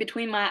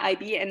between my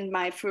IB and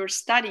my first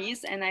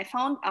studies, and I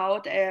found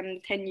out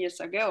 10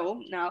 years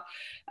ago now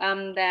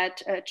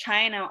that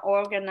China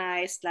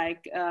organized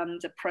like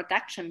the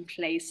production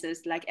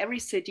places, like every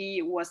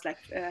city was like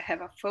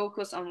have a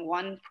focus on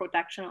one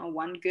production or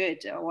one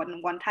good or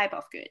one type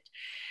of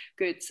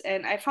goods.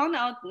 And I found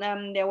out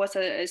there was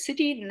a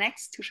city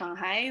next to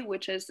Shanghai,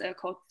 which is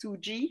called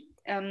Zhuji,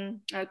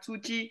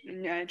 Zhuji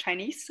in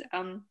Chinese.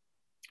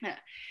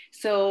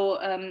 So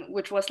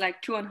which was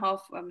like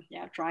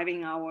 2.5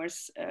 driving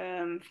hours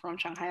from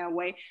Shanghai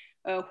away,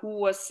 who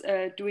was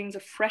doing the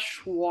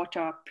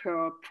freshwater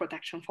pearl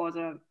production for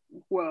the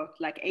world,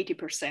 like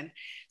 80%.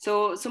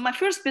 So my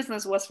first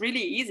business was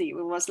really easy.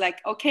 It was like,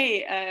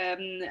 okay,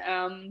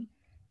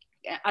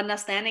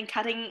 understanding,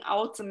 cutting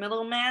out the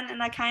middleman,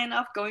 and I kind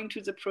of going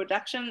to the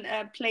production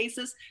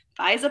places,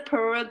 buy the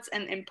pearls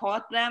and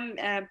import them,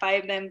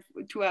 buy them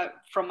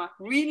from a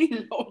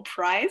really low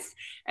price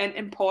and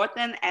import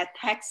them, add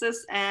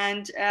taxes,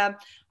 and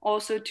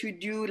also to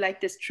do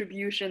like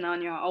distribution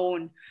on your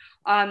own.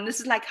 This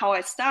is like how I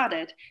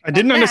started. I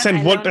didn't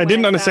understand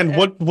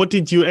what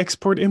did you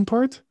export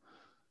import?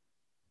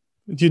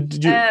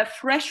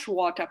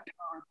 Freshwater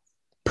pearls.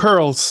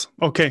 Pearls.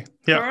 Okay.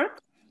 Yeah. Pearls?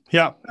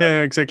 Yeah,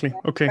 exactly.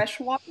 Okay.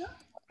 Freshwater,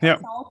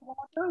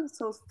 saltwater,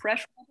 so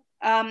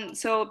freshwater.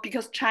 So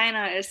because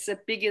China is the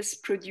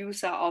biggest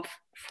producer of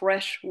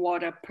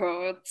freshwater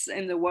pearls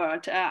in the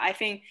world, I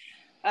think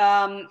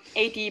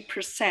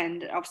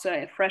 80% of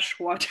the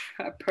freshwater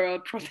pearl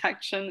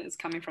production is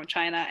coming from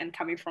China and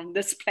coming from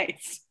this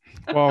place.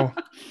 Wow.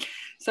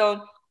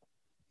 So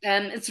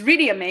it's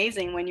really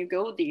amazing when you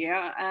go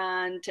there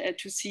and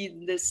to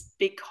see this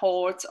big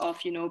hordes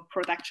of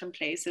production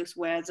places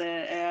where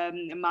the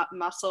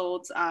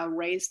mussels are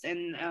raised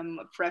in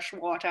fresh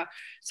water.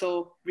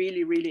 So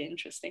really, really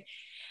interesting.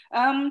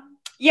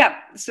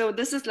 So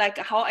this is like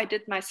how I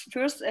did my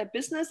first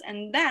business.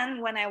 And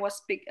then when I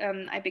was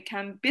I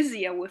became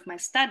busier with my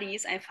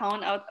studies, I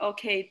found out,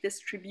 okay,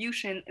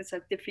 distribution is a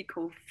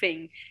difficult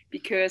thing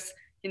because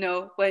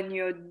when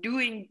you're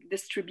doing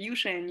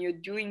distribution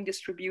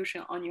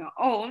on your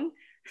own,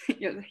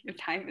 your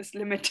time is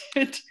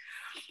limited.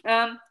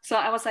 So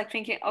I was like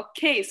thinking,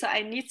 okay, so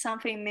I need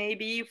something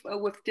maybe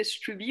with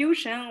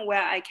distribution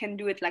where I can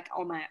do it like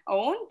on my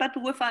own, but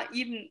with an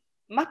even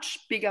much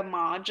bigger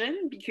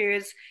margin,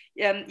 because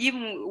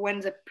even when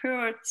the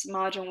Perth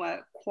margin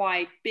were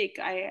quite big,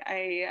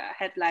 I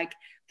had like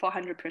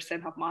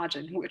 400% of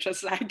margin, which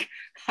was like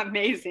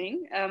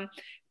amazing.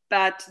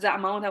 But the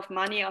amount of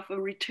money of a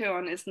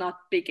return is not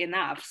big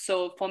enough.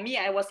 So for me,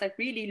 I was like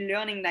really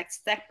learning like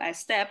step by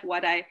step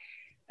what I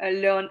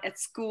learned at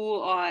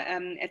school or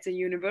at the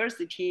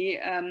university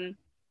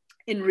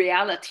in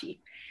reality.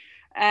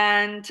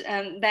 And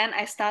then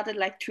I started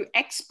like to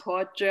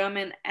export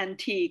German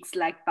antiques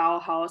like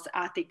Bauhaus,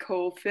 Art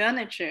Deco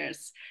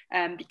furnitures,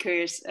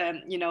 because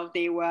you know,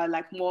 they were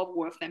like more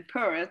worth than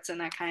pearls,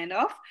 and I kind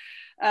of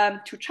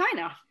to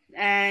China.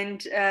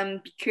 And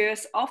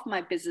because of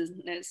my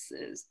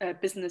businesses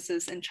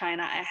in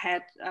China, I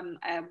had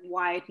a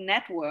wide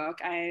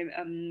network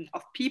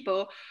of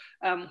people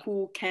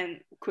who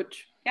could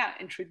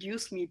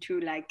introduce me to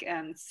like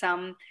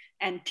some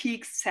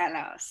antique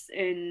sellers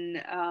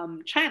in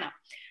China.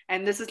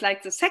 And this is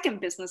like the second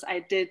business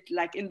I did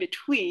like in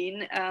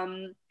between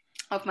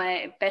of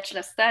my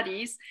bachelor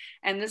studies.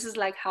 And this is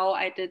like how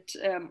I did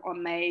or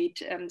made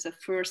the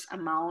first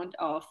amount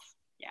of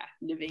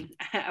living,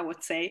 I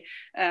would say,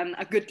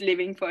 a good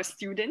living for a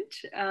student.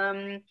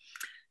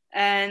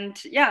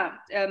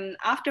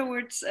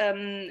 Afterwards,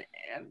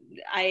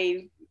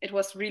 it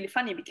was really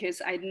funny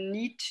because I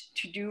need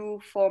to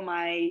do for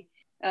my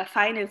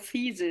final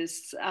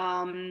thesis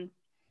an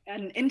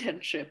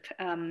internship.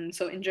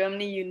 So in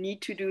Germany, you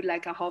need to do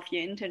like a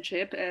half-year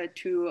internship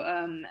to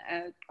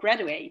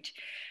graduate.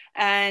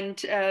 And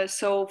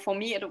so for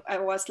me, I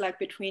was like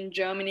between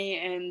Germany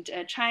and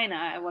China.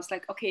 I was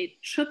like, okay, it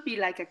should be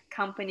like a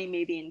company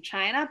maybe in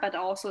China, but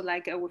also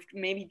like with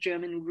maybe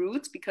German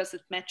roots because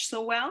it matched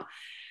so well.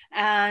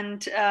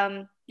 And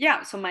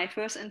so my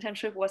first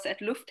internship was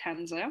at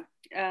Lufthansa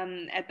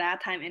at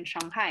that time in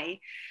Shanghai.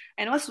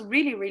 And it was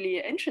really, really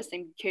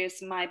interesting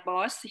because my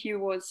boss, he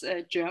was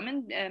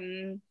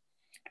German.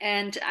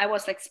 And I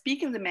was like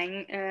speaking the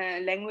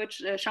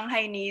language,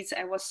 Shanghainese.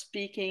 I was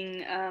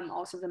speaking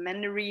also the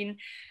Mandarin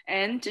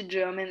and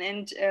German,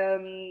 and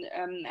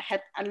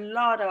had a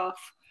lot of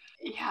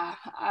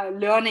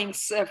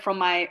learnings from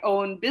my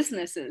own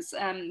businesses.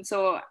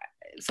 So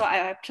I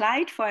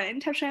applied for an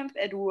internship.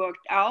 It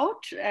worked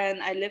out,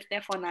 and I lived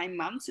there for 9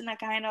 months in a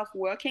kind of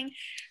working,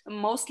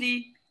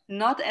 mostly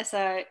not as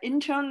an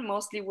intern,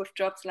 mostly with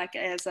jobs like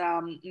as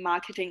a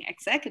marketing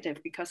executive,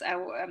 because I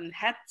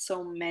had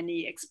so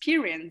many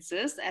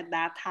experiences at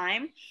that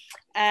time.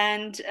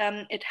 And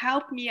it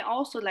helped me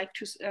also like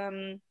to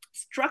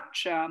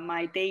structure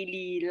my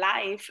daily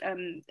life,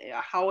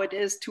 how it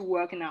is to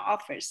work in an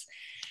office.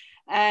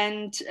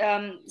 And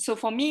so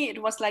for me,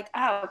 it was like,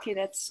 okay,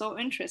 that's so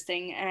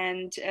interesting.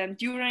 And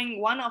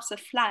during one of the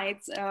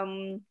flights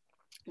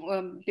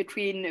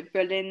between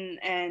Berlin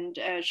and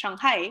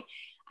Shanghai,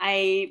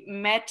 I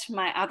met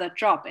my other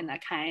job in a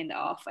kind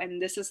of,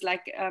 and this is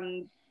like,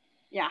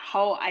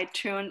 how I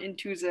turned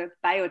into the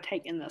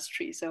biotech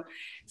industry. So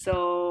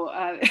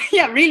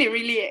really,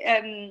 really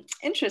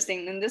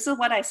interesting. And this is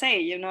what I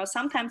say, you know,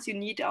 sometimes you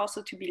need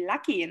also to be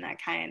lucky in a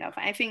kind of,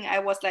 I think I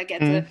was like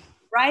at the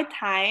right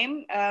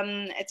time,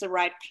 at the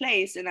right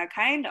place in a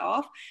kind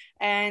of,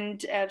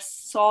 and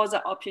saw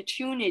the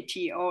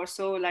opportunity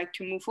also like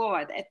to move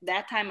forward. At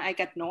that time, I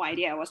got no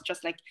idea. I was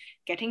just like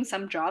getting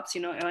some jobs,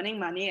 you know, earning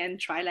money and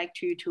try like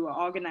to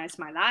organize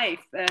my life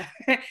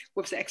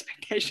with the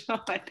expectation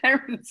of my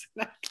parents.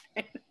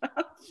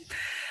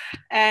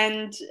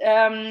 And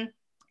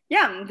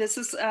this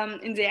is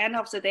in the end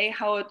of the day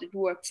how it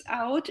works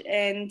out.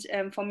 And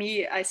for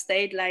me, I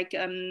stayed like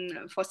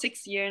for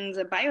 6 years in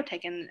the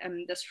biotech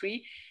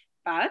industry,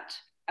 but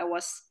I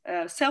was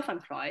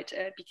self-employed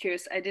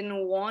because I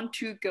didn't want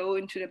to go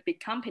into the big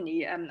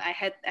company. I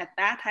had at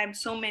that time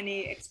so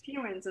many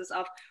experiences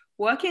of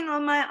working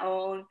on my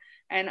own,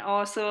 and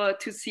also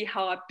to see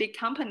how a big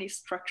company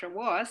structure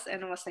was.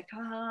 And I was like,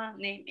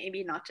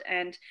 maybe not.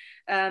 And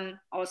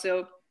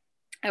also,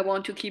 I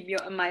want to keep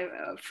my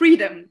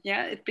freedom.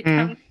 Yeah, it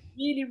becomes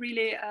really,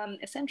 really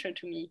essential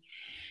to me.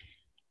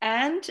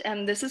 And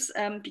this is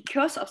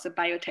because of the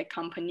biotech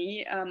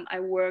company I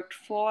worked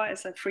for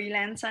as a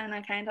freelancer, and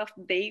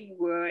they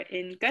were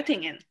in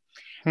Göttingen.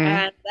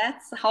 And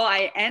that's how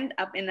I end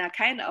up in a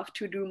kind of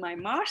to do my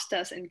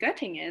master's in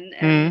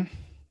Göttingen.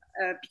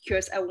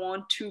 Because I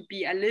want to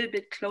be a little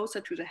bit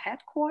closer to the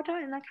headquarter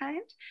in a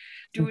kind,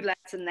 do like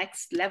the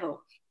next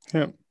level.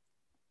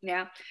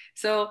 Yeah.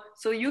 So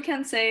you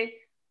can say,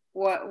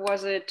 what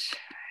was it?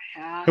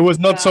 It was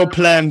not so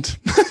planned.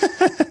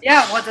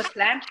 Was it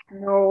planned?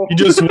 No. You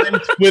just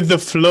went with the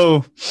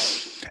flow.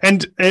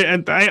 And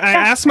I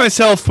asked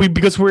myself,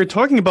 because we're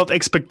talking about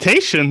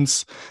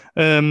expectations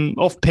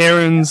of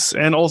parents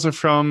and also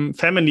from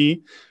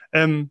family,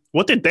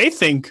 what did they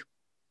think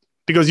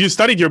Because you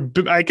studied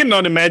I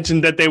cannot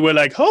imagine that they were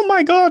like, oh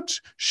my God.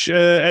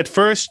 At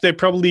first, they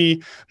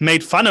probably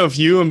made fun of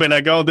you and be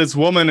like, oh, this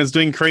woman is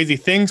doing crazy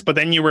things. But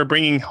then you were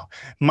bringing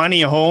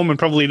money home and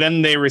probably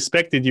then they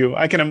respected you.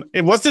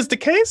 Was this the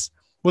case?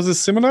 Was this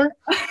similar?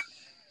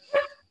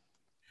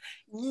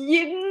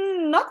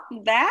 Not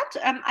that.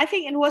 I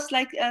think it was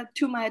like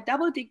to my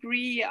double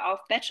degree of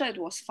bachelor, it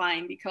was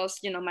fine because,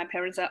 my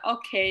parents are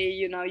okay,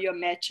 you're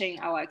matching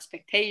our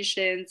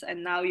expectations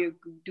and now you're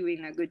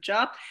doing a good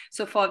job.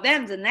 So for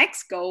them, the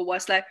next goal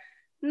was like,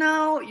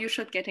 no, you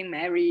should getting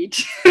married.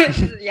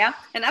 Yeah.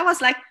 And I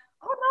was like,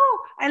 oh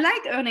no, I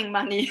like earning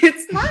money.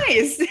 It's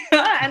nice.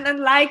 And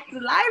then like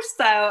the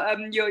lifestyle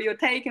you're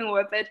taking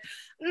with it.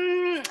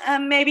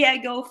 Maybe I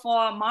go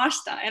for a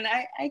master, and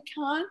I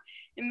can't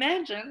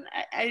imagine.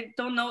 I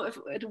don't know if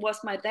it was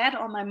my dad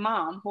or my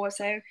mom who was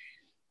saying,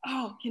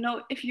 oh,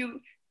 if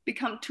you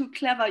become too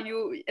clever,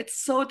 it's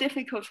so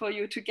difficult for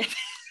you to get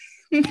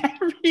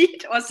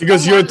married, or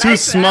because you're too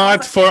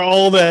smart for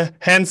all the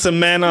handsome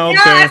men out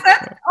there. I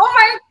said, oh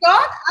my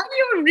God, are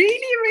you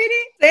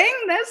really saying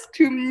this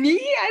to me?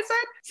 I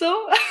said,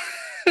 so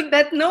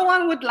that no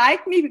one would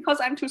like me because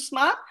I'm too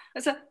smart. I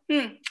said,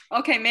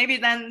 okay, maybe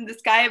then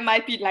this guy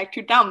might be like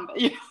too dumb.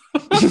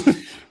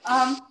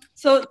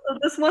 So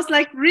this was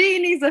like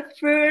really the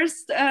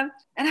first, and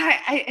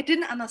I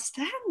didn't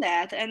understand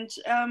that. And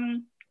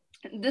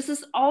this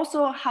is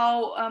also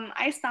how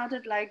I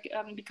started, like,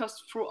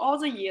 because through all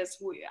the years,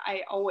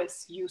 I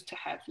always used to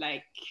have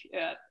like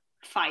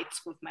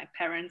fights with my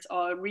parents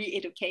or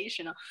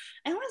re-education. And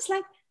I was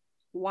like,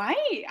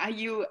 why are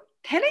you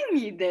telling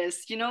me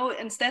this,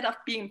 instead of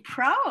being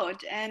proud?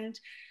 And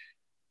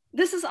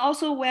this is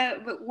also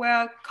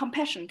where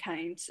compassion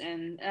comes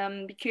in,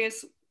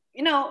 because,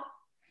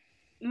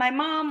 my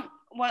mom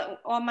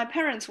or my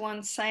parents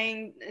weren't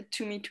saying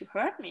to me to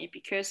hurt me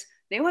because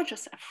they were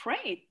just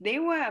afraid. They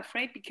were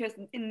afraid because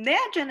in their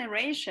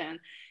generation,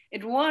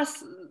 it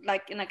was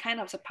like in a kind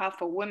of a path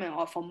for women,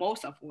 or for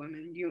most of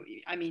women.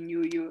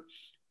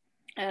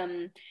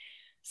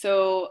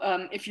 So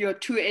if you're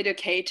too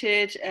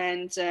educated,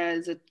 and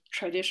the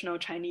traditional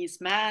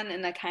Chinese man,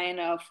 and I kind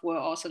of were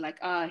also like,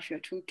 if you're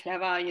too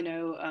clever,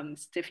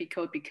 it's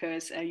difficult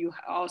because you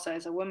also,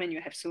 as a woman, you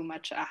have so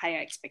much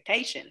higher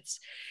expectations.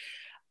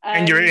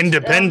 And you're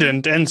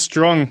independent and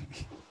strong.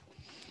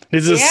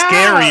 This is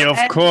scary, of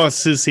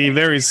course, Sissy.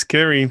 Very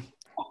scary.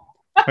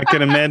 I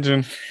can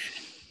imagine.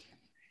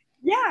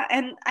 Yeah,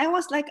 and I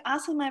was like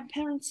asking my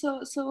parents,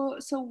 so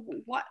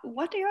what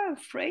are you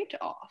afraid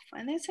of?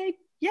 And they say,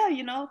 yeah,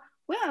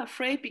 we're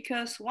afraid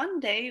because one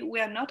day we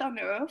are not on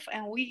Earth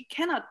and we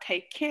cannot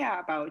take care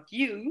about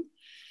you.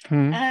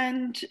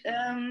 And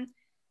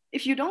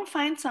if you don't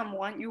find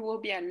someone, you will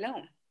be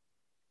alone.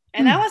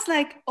 And I was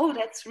like, oh,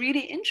 that's really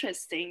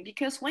interesting,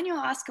 because when you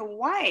ask a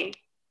why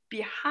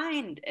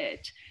behind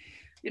it,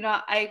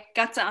 I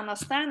got the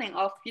understanding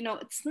of,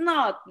 it's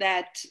not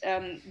that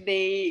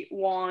they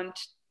want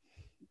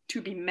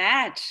to be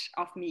mad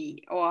of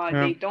me, or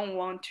they don't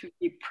want to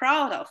be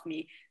proud of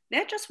me.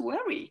 They're just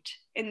worried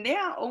in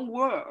their own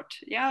world.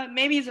 Yeah,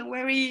 maybe the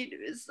worry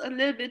is a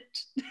little bit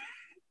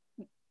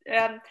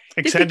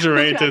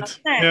exaggerated.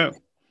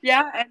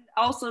 Yeah, and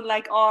also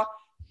like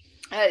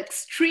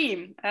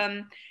extreme.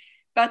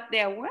 But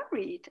they're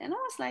worried. And I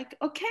was like,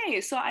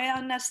 okay, so I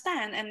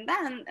understand. And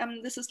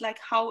then this is like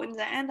how in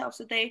the end of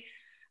the day,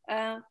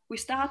 we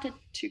started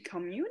to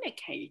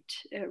communicate,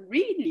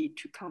 really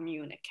to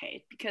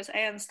communicate, because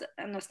I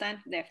understand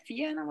their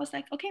fear. And I was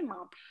like, okay,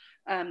 Mom,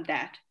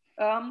 Dad,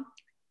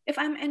 if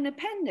I'm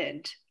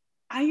independent,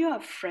 are you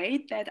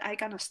afraid that I'm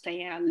gonna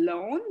stay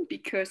alone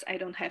because I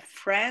don't have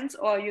friends,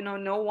 or,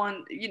 no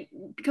one,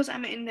 because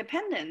I'm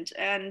independent?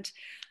 And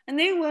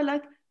they were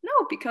like, no,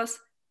 because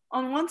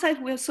on one side,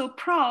 we're so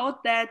proud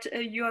that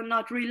you're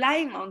not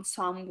relying on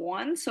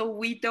someone, so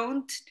we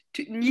don't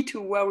need to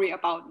worry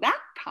about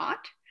that part.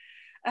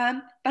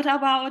 But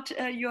about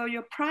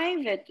your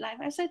private life,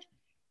 I said,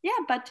 yeah,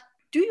 but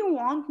do you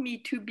want me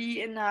to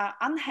be in an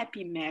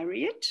unhappy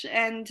marriage?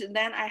 And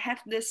then I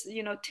have this,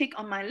 tick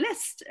on my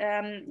list,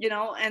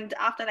 and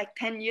after like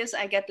 10 years,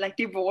 I get like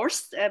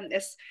divorced.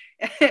 As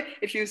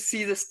if you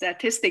see the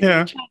statistics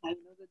in China,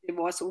 the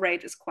divorce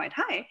rate is quite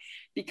high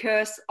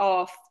because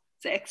of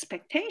the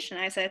expectation.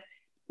 I said,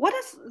 what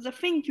is the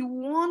thing you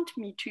want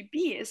me to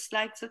be? It's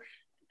like,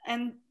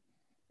 and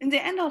in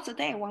the end of the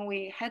day, when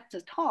we had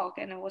the talk,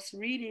 and it was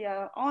really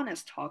an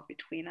honest talk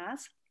between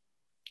us,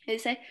 he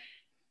said,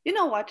 you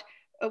know what,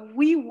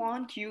 we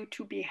want you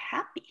to be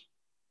happy.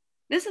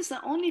 This is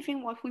the only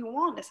thing what we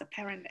want as a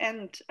parent.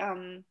 And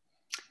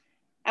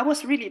I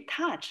was really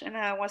touched, and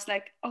I was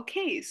like,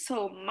 okay,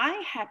 so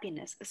my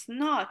happiness is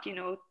not,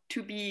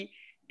 to be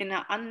in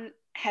an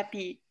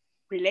unhappy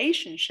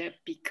relationship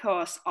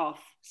because of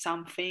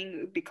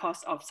something,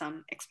 because of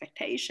some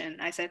expectation.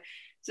 I said,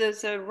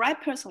 the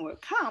right person will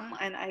come,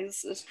 and I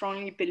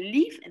strongly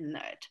believe in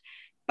that.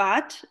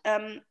 But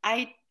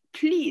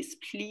please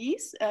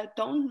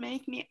don't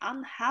make me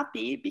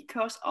unhappy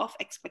because of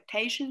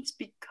expectations,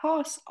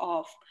 because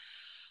of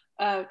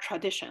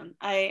tradition.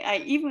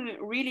 I even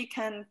really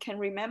can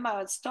remember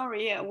a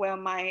story where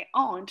my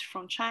aunt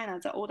from China,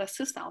 the older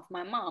sister of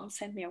my mom,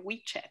 sent me a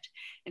WeChat,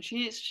 and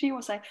she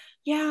was like,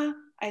 "Yeah,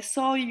 I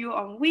saw you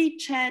on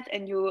WeChat,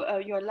 and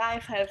your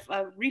life have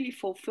a really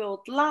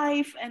fulfilled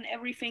life and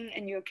everything,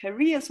 and your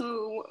career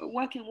so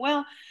working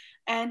well,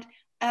 and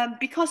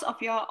because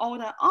of your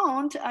older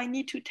aunt, I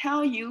need to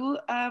tell you,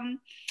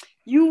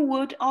 you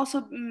would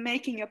also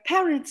making your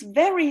parents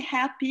very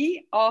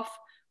happy of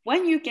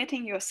when you're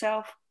getting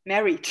yourself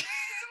married."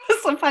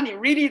 It's so funny,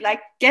 really,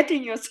 like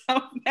getting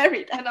yourself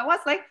married. And I was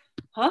like,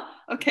 huh?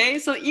 Okay.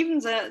 So even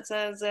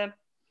the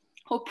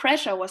whole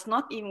pressure was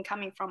not even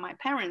coming from my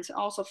parents,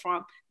 also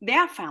from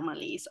their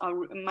families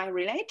or my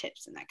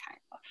relatives and that kind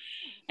of.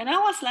 And I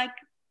was like,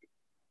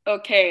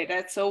 okay,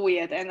 that's so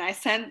weird. And I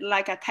sent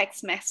like a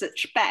text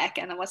message back,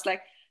 and I was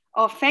like,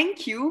 oh,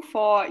 thank you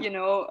for,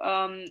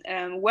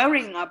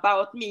 worrying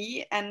about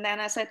me. And then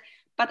I said,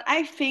 but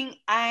I think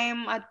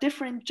I'm a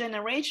different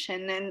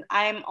generation, and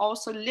I'm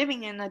also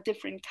living in a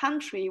different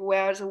country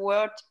where the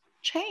world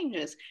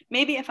changes.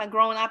 Maybe if I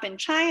grown up in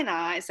China,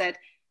 I said,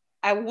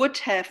 I would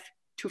have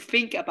to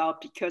think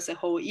about, because the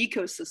whole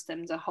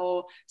ecosystem, the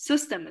whole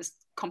system is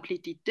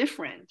completely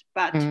different.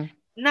 But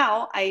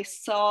now I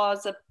saw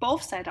the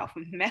both sides of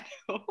a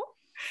medal,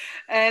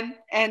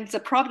 and the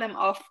problem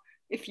of,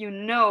 if you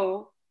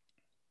know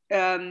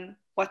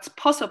what's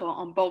possible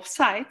on both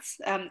sides,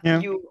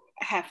 you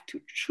have to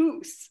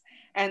choose.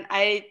 And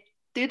I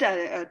did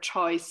a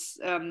choice,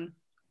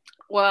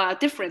 a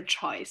different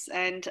choice.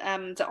 And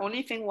the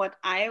only thing what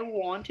I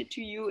wanted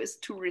to you is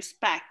to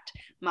respect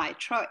my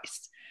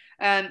choice.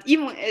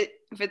 Even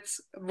if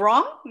it's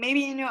wrong,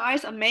 maybe in your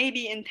eyes, or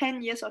maybe in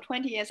 10 years or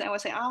 20 years, I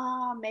would say,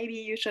 maybe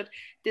you should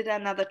did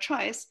another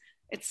choice.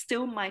 It's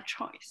still my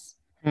choice.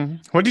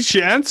 What did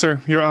she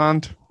answer, your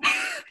aunt?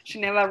 She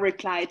never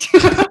replied.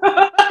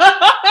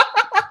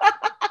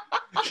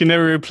 She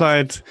never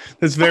replied.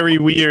 That's very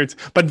weird.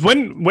 But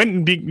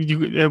when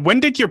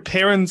did your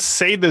parents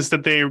say this,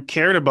 that they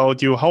cared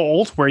about you? How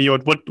old were you?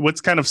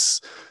 What kind of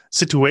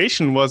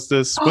situation was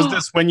this? Was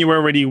this when you were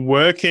already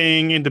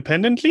working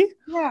independently?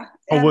 Yeah,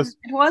 or it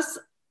was.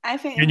 I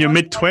think in your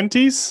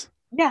mid-20s.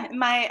 Yeah,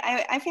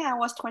 I think I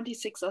was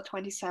 26 or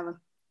 27.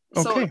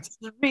 Okay. So it's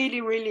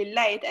really, really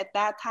late at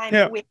that time.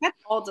 Yeah. We had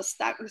all the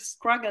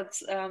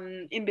struggles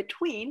in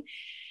between,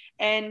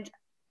 and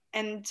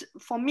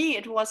for me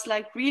it was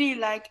like really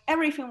like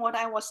everything what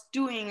I was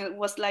doing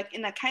was like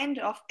in a kind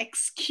of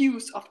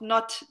excuse of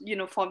not,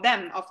 for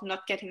them, of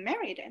not getting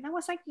married. And I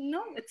was like,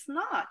 no, it's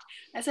not.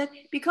 I said,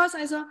 because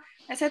I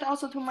said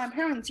also to my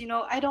parents,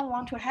 I don't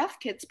want to have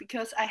kids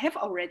because I have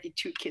already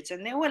 2 kids.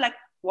 And they were like,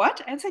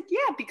 what? I said,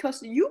 yeah,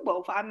 because you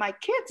both are my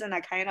kids, and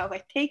I kind of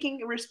like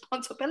taking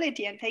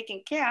responsibility and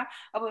taking care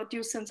about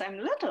you since I'm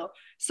little.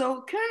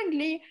 So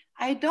currently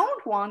I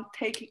don't want to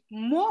take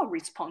more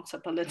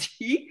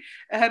responsibility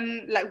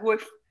like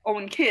with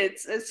own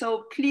kids.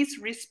 So please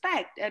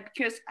respect,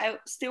 because I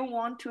still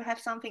want to have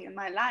something in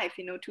my life,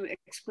 to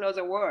explore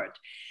the world.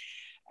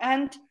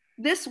 And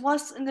this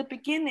was in the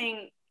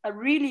beginning a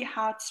really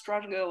hard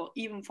struggle,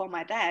 even for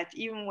my dad,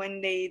 even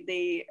when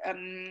they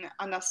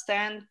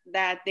understand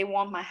that they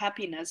want my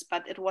happiness,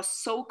 but it was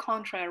so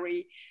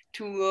contrary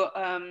to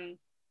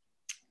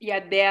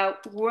their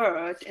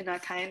word in a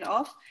kind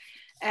of.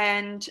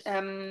 And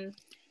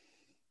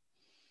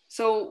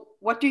so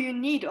what do you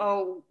need,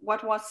 or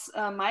what was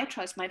my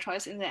choice? My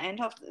choice in the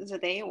end of the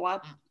day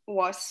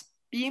was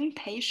being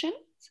patient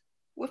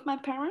with my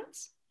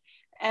parents,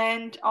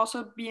 and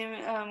also being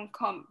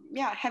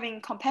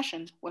having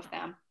compassion with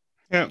them.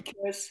 Yeah.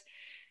 Because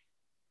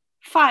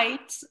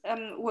fights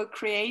will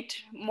create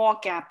more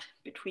gap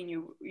between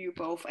you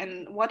both.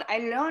 And what I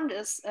learned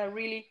is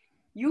really,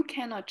 you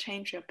cannot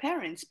change your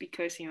parents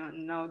because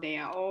they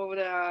are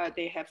older,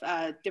 they have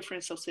a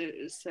different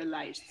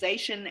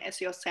socialization as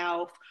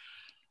yourself,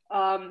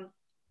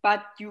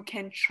 but you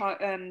can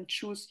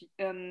choose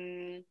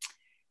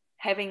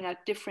having a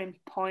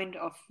different point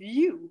of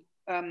view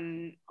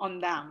on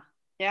them.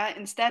 Yeah,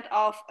 instead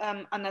of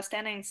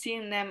understanding,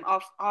 seeing them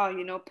of,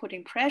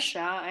 putting pressure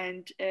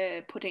and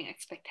putting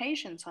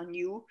expectations on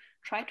you,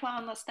 try to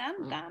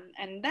understand them,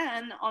 and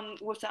then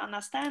with the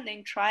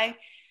understanding, try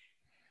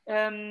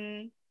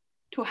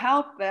to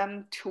help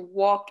them to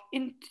walk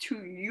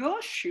into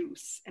your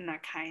shoes in a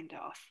kind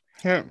of.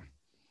 Yeah.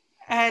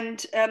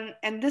 And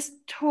this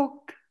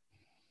took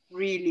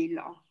really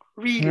long,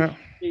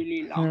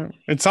 really long. Yeah.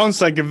 It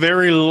sounds like a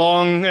very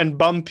long and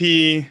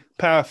bumpy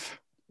path.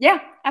 Yeah,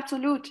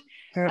 absolute.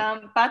 Yeah.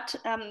 But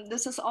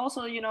this is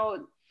also,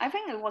 I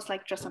think it was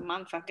like just a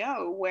month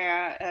ago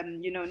where,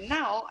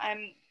 now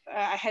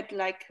I had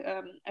like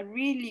a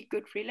really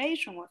good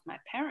relation with my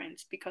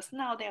parents, because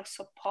now they are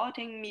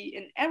supporting me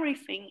in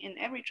everything, in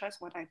every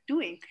choice what I'm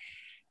doing.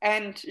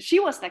 And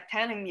she was like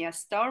telling me a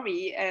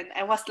story, and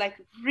I was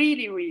like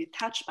really, really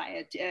touched by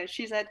it.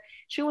 She said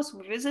she was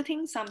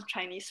visiting some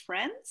Chinese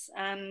friends,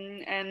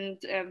 and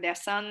their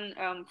son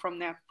from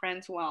their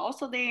friends who are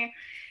also there.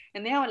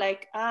 And they were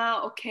like,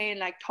 okay,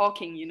 like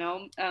talking,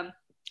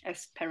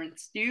 as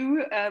parents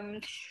do,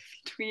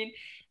 between.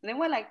 And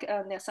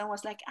then their son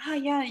was like,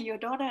 yeah, your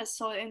daughter is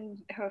so in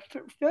her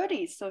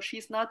 30s, so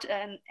she's not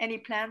any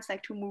plans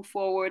like to move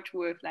forward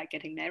with like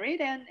getting married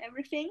and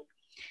everything.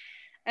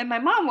 And my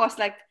mom was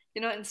like,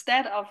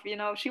 instead of,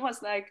 she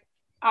was like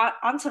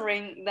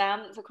answering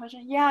them the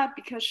question, yeah,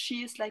 because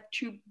she's like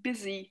too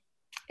busy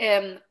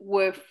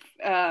with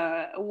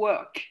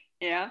work,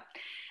 yeah.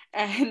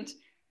 And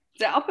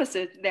the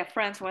opposite, their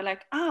friends were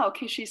like,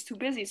 okay, she's too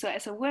busy. So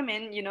as a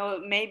woman,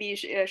 maybe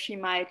she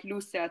might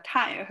lose their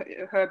time,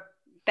 her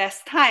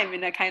best time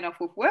in a kind of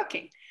with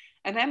working.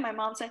 And then my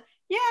mom said,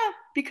 yeah,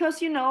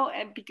 because,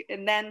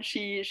 and then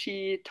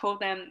she told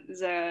them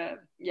the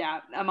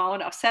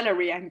amount of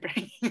salary I'm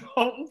bringing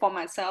home for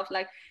myself.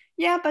 Like,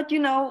 yeah, but,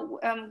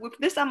 with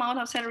this amount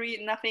of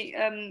salary, nothing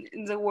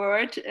in the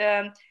world,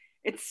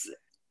 it's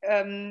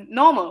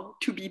normal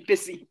to be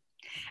busy.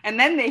 And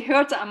then they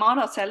heard the amount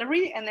of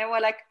salary and they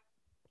were like,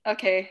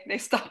 okay, they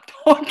stopped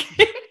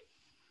talking.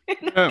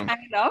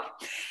 Kind of.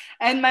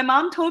 And my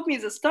mom told me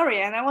the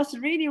story, and I was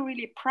really,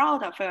 really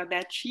proud of her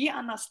that she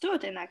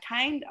understood in a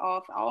kind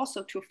of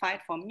also to fight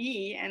for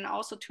me and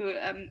also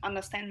to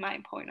understand my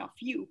point of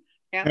view.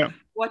 Yeah?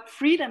 What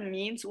freedom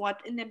means,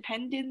 what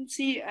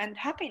independency and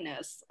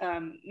happiness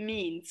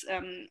means,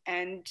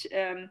 and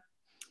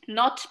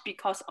not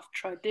because of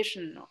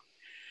tradition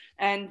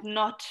and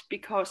not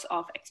because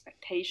of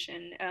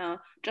expectation,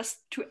 just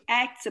to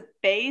act the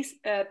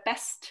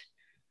best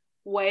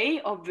way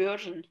or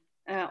version,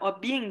 or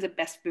being the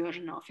best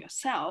version of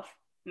yourself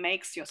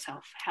makes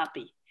yourself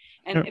happy.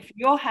 And if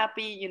you're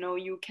happy,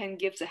 you can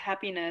give the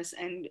happiness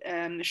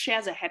and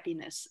share the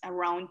happiness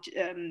around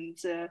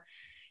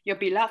your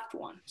beloved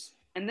ones.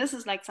 And this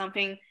is like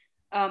something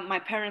my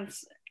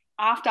parents,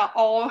 after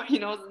all,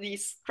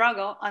 these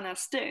struggle,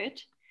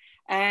 understood,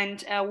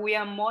 and we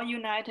are more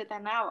united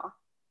than ever.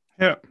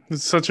 Yeah,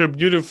 it's such a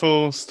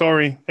beautiful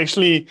story.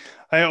 Actually,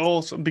 I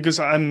also, because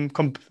I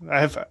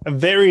have a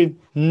very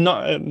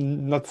not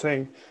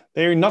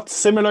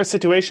similar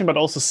situation, but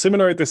also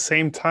similar at the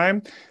same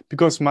time,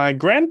 because my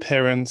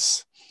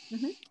grandparents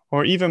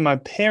or even my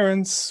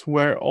parents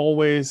were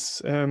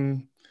always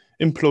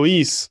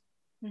employees.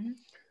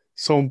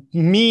 So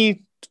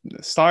me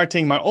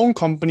starting my own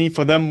company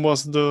for them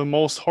was the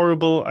most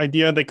horrible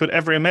idea they could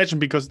ever imagine,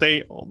 because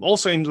they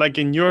also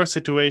in your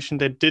situation,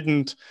 they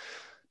didn't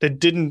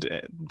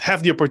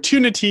have the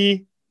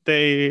opportunity.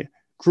 They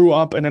grew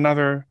up in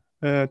another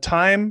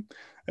time,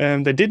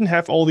 and they didn't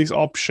have all these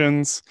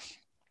options.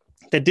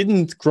 They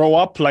didn't grow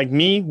up like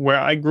me, where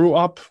I grew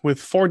up with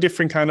 4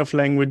 different kind of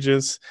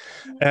languages.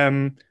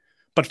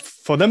 But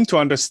for them to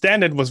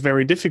understand it was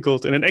very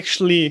difficult. And it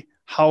actually,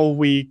 how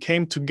we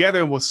came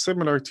together was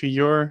similar to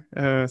your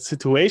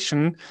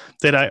situation,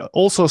 that I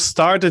also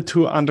started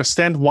to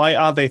understand why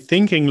are they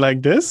thinking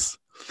like this.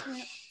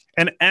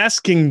 And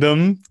asking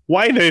them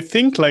why they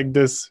think like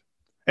this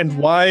and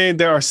why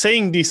they are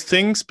saying these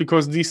things,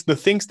 because the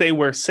things they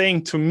were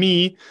saying to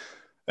me,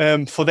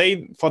 for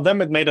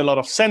them it made a lot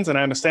of sense, and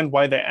I understand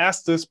why they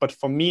asked this. But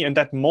for me in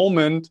that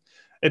moment,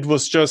 it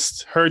was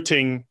just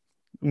hurting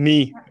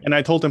me. And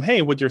I told them,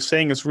 hey, what you're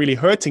saying is really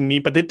hurting me,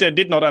 but they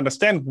did not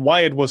understand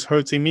why it was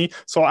hurting me.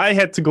 So I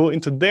had to go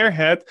into their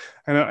head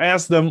and I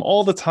asked them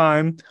all the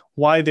time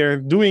why they're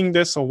doing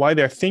this or why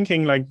they're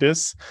thinking like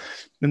this.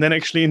 And then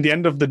actually in the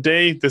end of the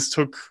day, this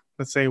took,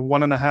 let's say,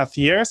 1.5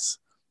 years,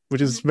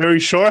 which is very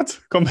short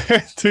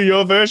compared to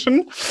your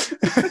version.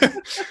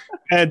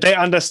 And they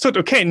understood,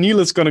 okay, Neil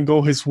is going to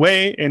go his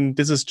way. And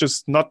this is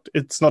just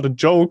it's not a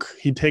joke.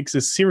 He takes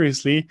this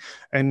seriously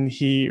and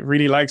he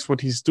really likes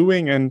what he's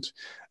doing. And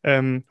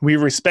we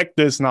respect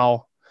this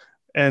now.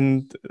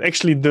 And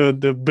actually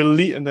the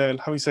belief,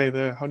 how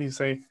do you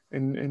say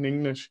in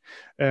English?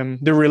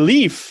 The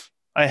relief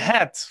I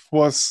had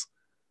was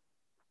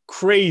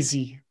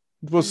crazy.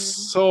 It was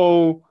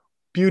so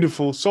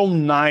beautiful, so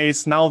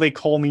nice. Now they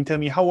call me, tell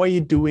me, how are you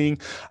doing?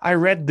 I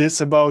read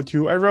this about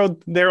you. I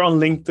wrote there on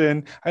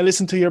LinkedIn. I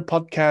listened to your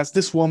podcast.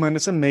 This woman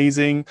is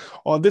amazing.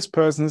 Or this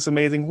person is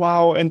amazing.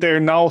 Wow. And they're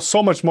now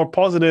so much more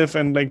positive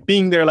and like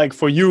being there like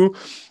for you.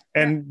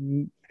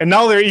 And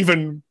now they're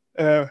even,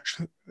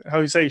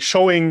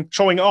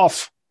 showing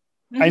off.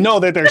 I know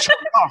that they're showing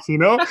off,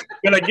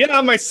 They're like,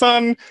 yeah, my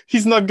son,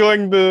 he's not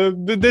going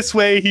this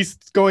way. He's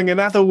going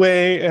another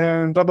way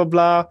and blah, blah,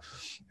 blah.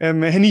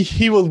 And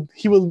he will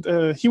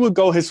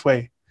go his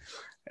way.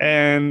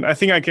 And I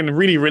think I can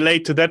really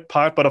relate to that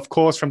part. But of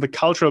course, from the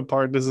cultural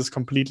part, this is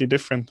completely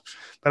different.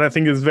 But I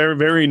think it's very,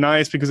 very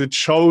nice because it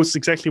shows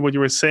exactly what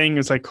you were saying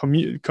is like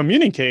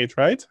communicate,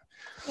 right?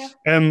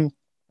 Yeah.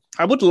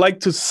 I would like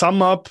to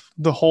sum up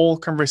the whole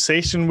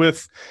conversation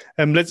with,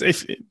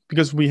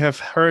 because we have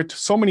heard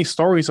so many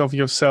stories of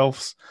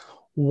yourselves.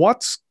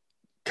 What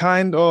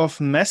kind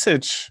of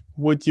message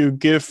would you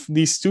give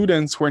these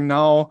students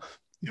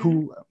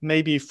who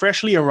maybe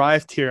freshly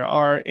arrived here,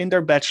 are in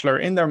their bachelor,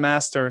 in their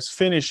master's,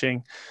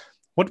 finishing?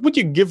 What would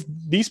you give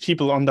these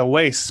people on their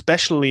way,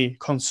 especially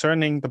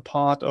concerning the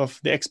part of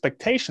the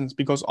expectations?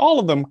 Because all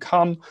of them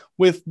come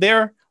with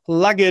their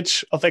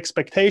luggage of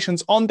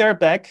expectations on their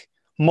back,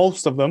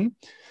 most of them,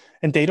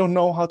 and they don't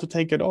know how to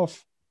take it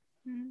off?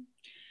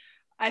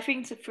 I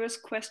think the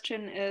first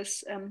question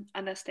is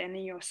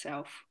understanding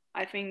yourself.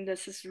 I think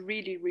this is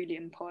really, really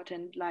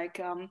important.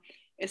 Like,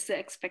 is the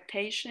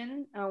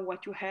expectation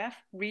what you have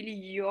really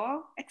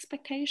your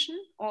expectation,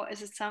 or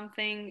is it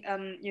something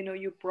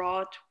you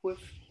brought with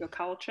your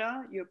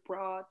culture, you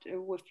brought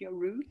with your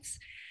roots?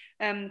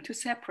 To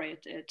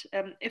separate it,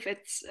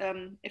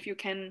 if you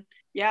can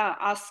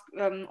ask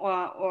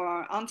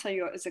or answer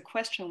the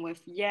question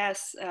with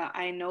yes,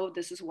 I know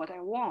this is what I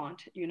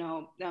want,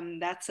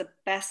 that's the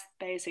best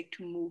basic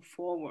to move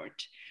forward,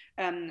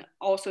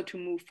 also to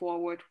move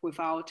forward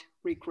without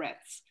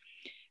regrets.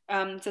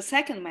 The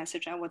second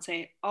message, I would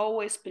say,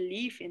 always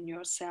believe in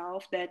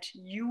yourself, that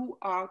you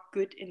are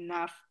good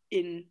enough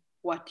in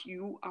what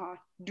you are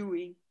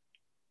doing,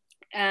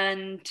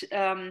 and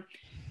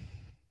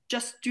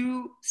just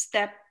do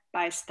step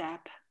by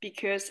step,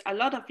 because a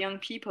lot of young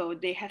people,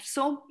 they have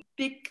so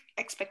big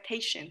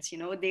expectations,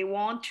 they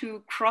want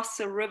to cross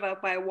the river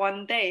by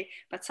one day,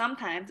 but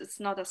sometimes it's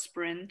not a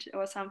sprint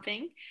or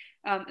something,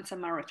 it's a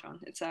marathon,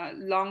 it's a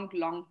long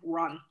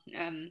run.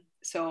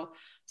 So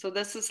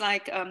this is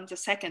like the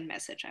second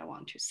message I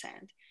want to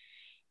send.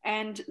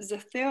 And the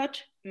third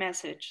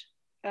message,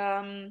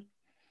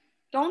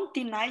 don't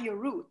deny your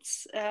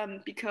roots,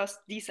 because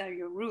these are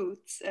your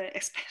roots,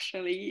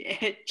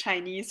 especially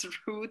Chinese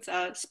roots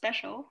are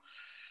special.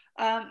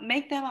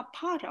 Make them a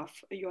part of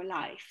your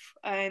life,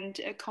 and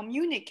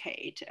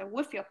communicate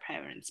with your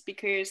parents,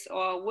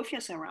 or with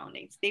your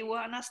surroundings. They will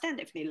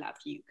understand if they love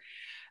you.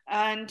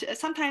 And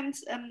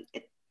sometimes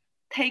it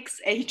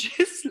takes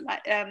ages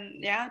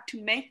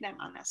to make them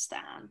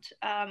understand,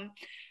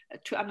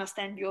 to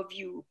understand your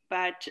view.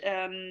 But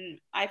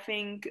I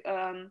think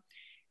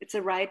it's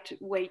the right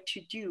way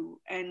to do,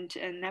 and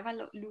never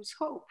lose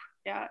hope.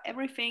 Yeah,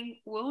 everything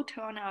will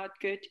turn out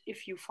good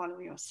if you follow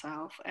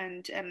yourself,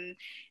 and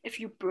if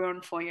you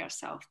burn for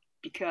yourself,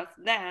 because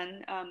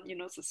then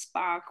the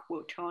spark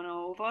will turn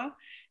over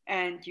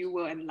and you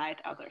will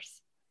enlighten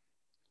others.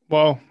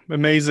 Wow,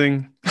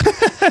 amazing.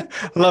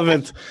 Love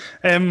it.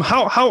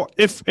 How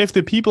if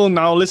the people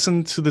now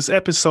listen to this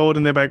episode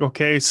and they're like,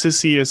 okay,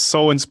 Sissy is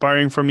so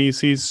inspiring for me,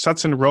 she's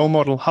such a role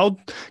model, how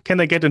can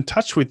they get in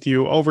touch with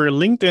you? Over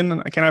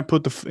LinkedIn? Can I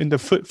put in the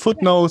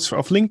footnotes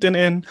of LinkedIn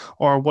in,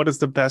 or what is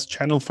the best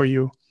channel for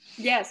you?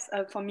 Yes,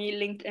 for me,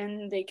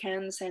 LinkedIn. They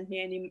can send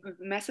me any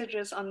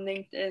messages on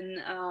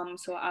LinkedIn,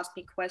 so ask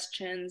me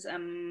questions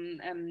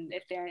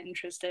if they're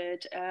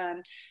interested,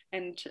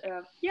 and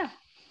yeah.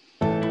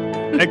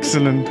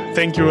 Excellent.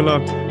 Thank you a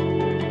lot.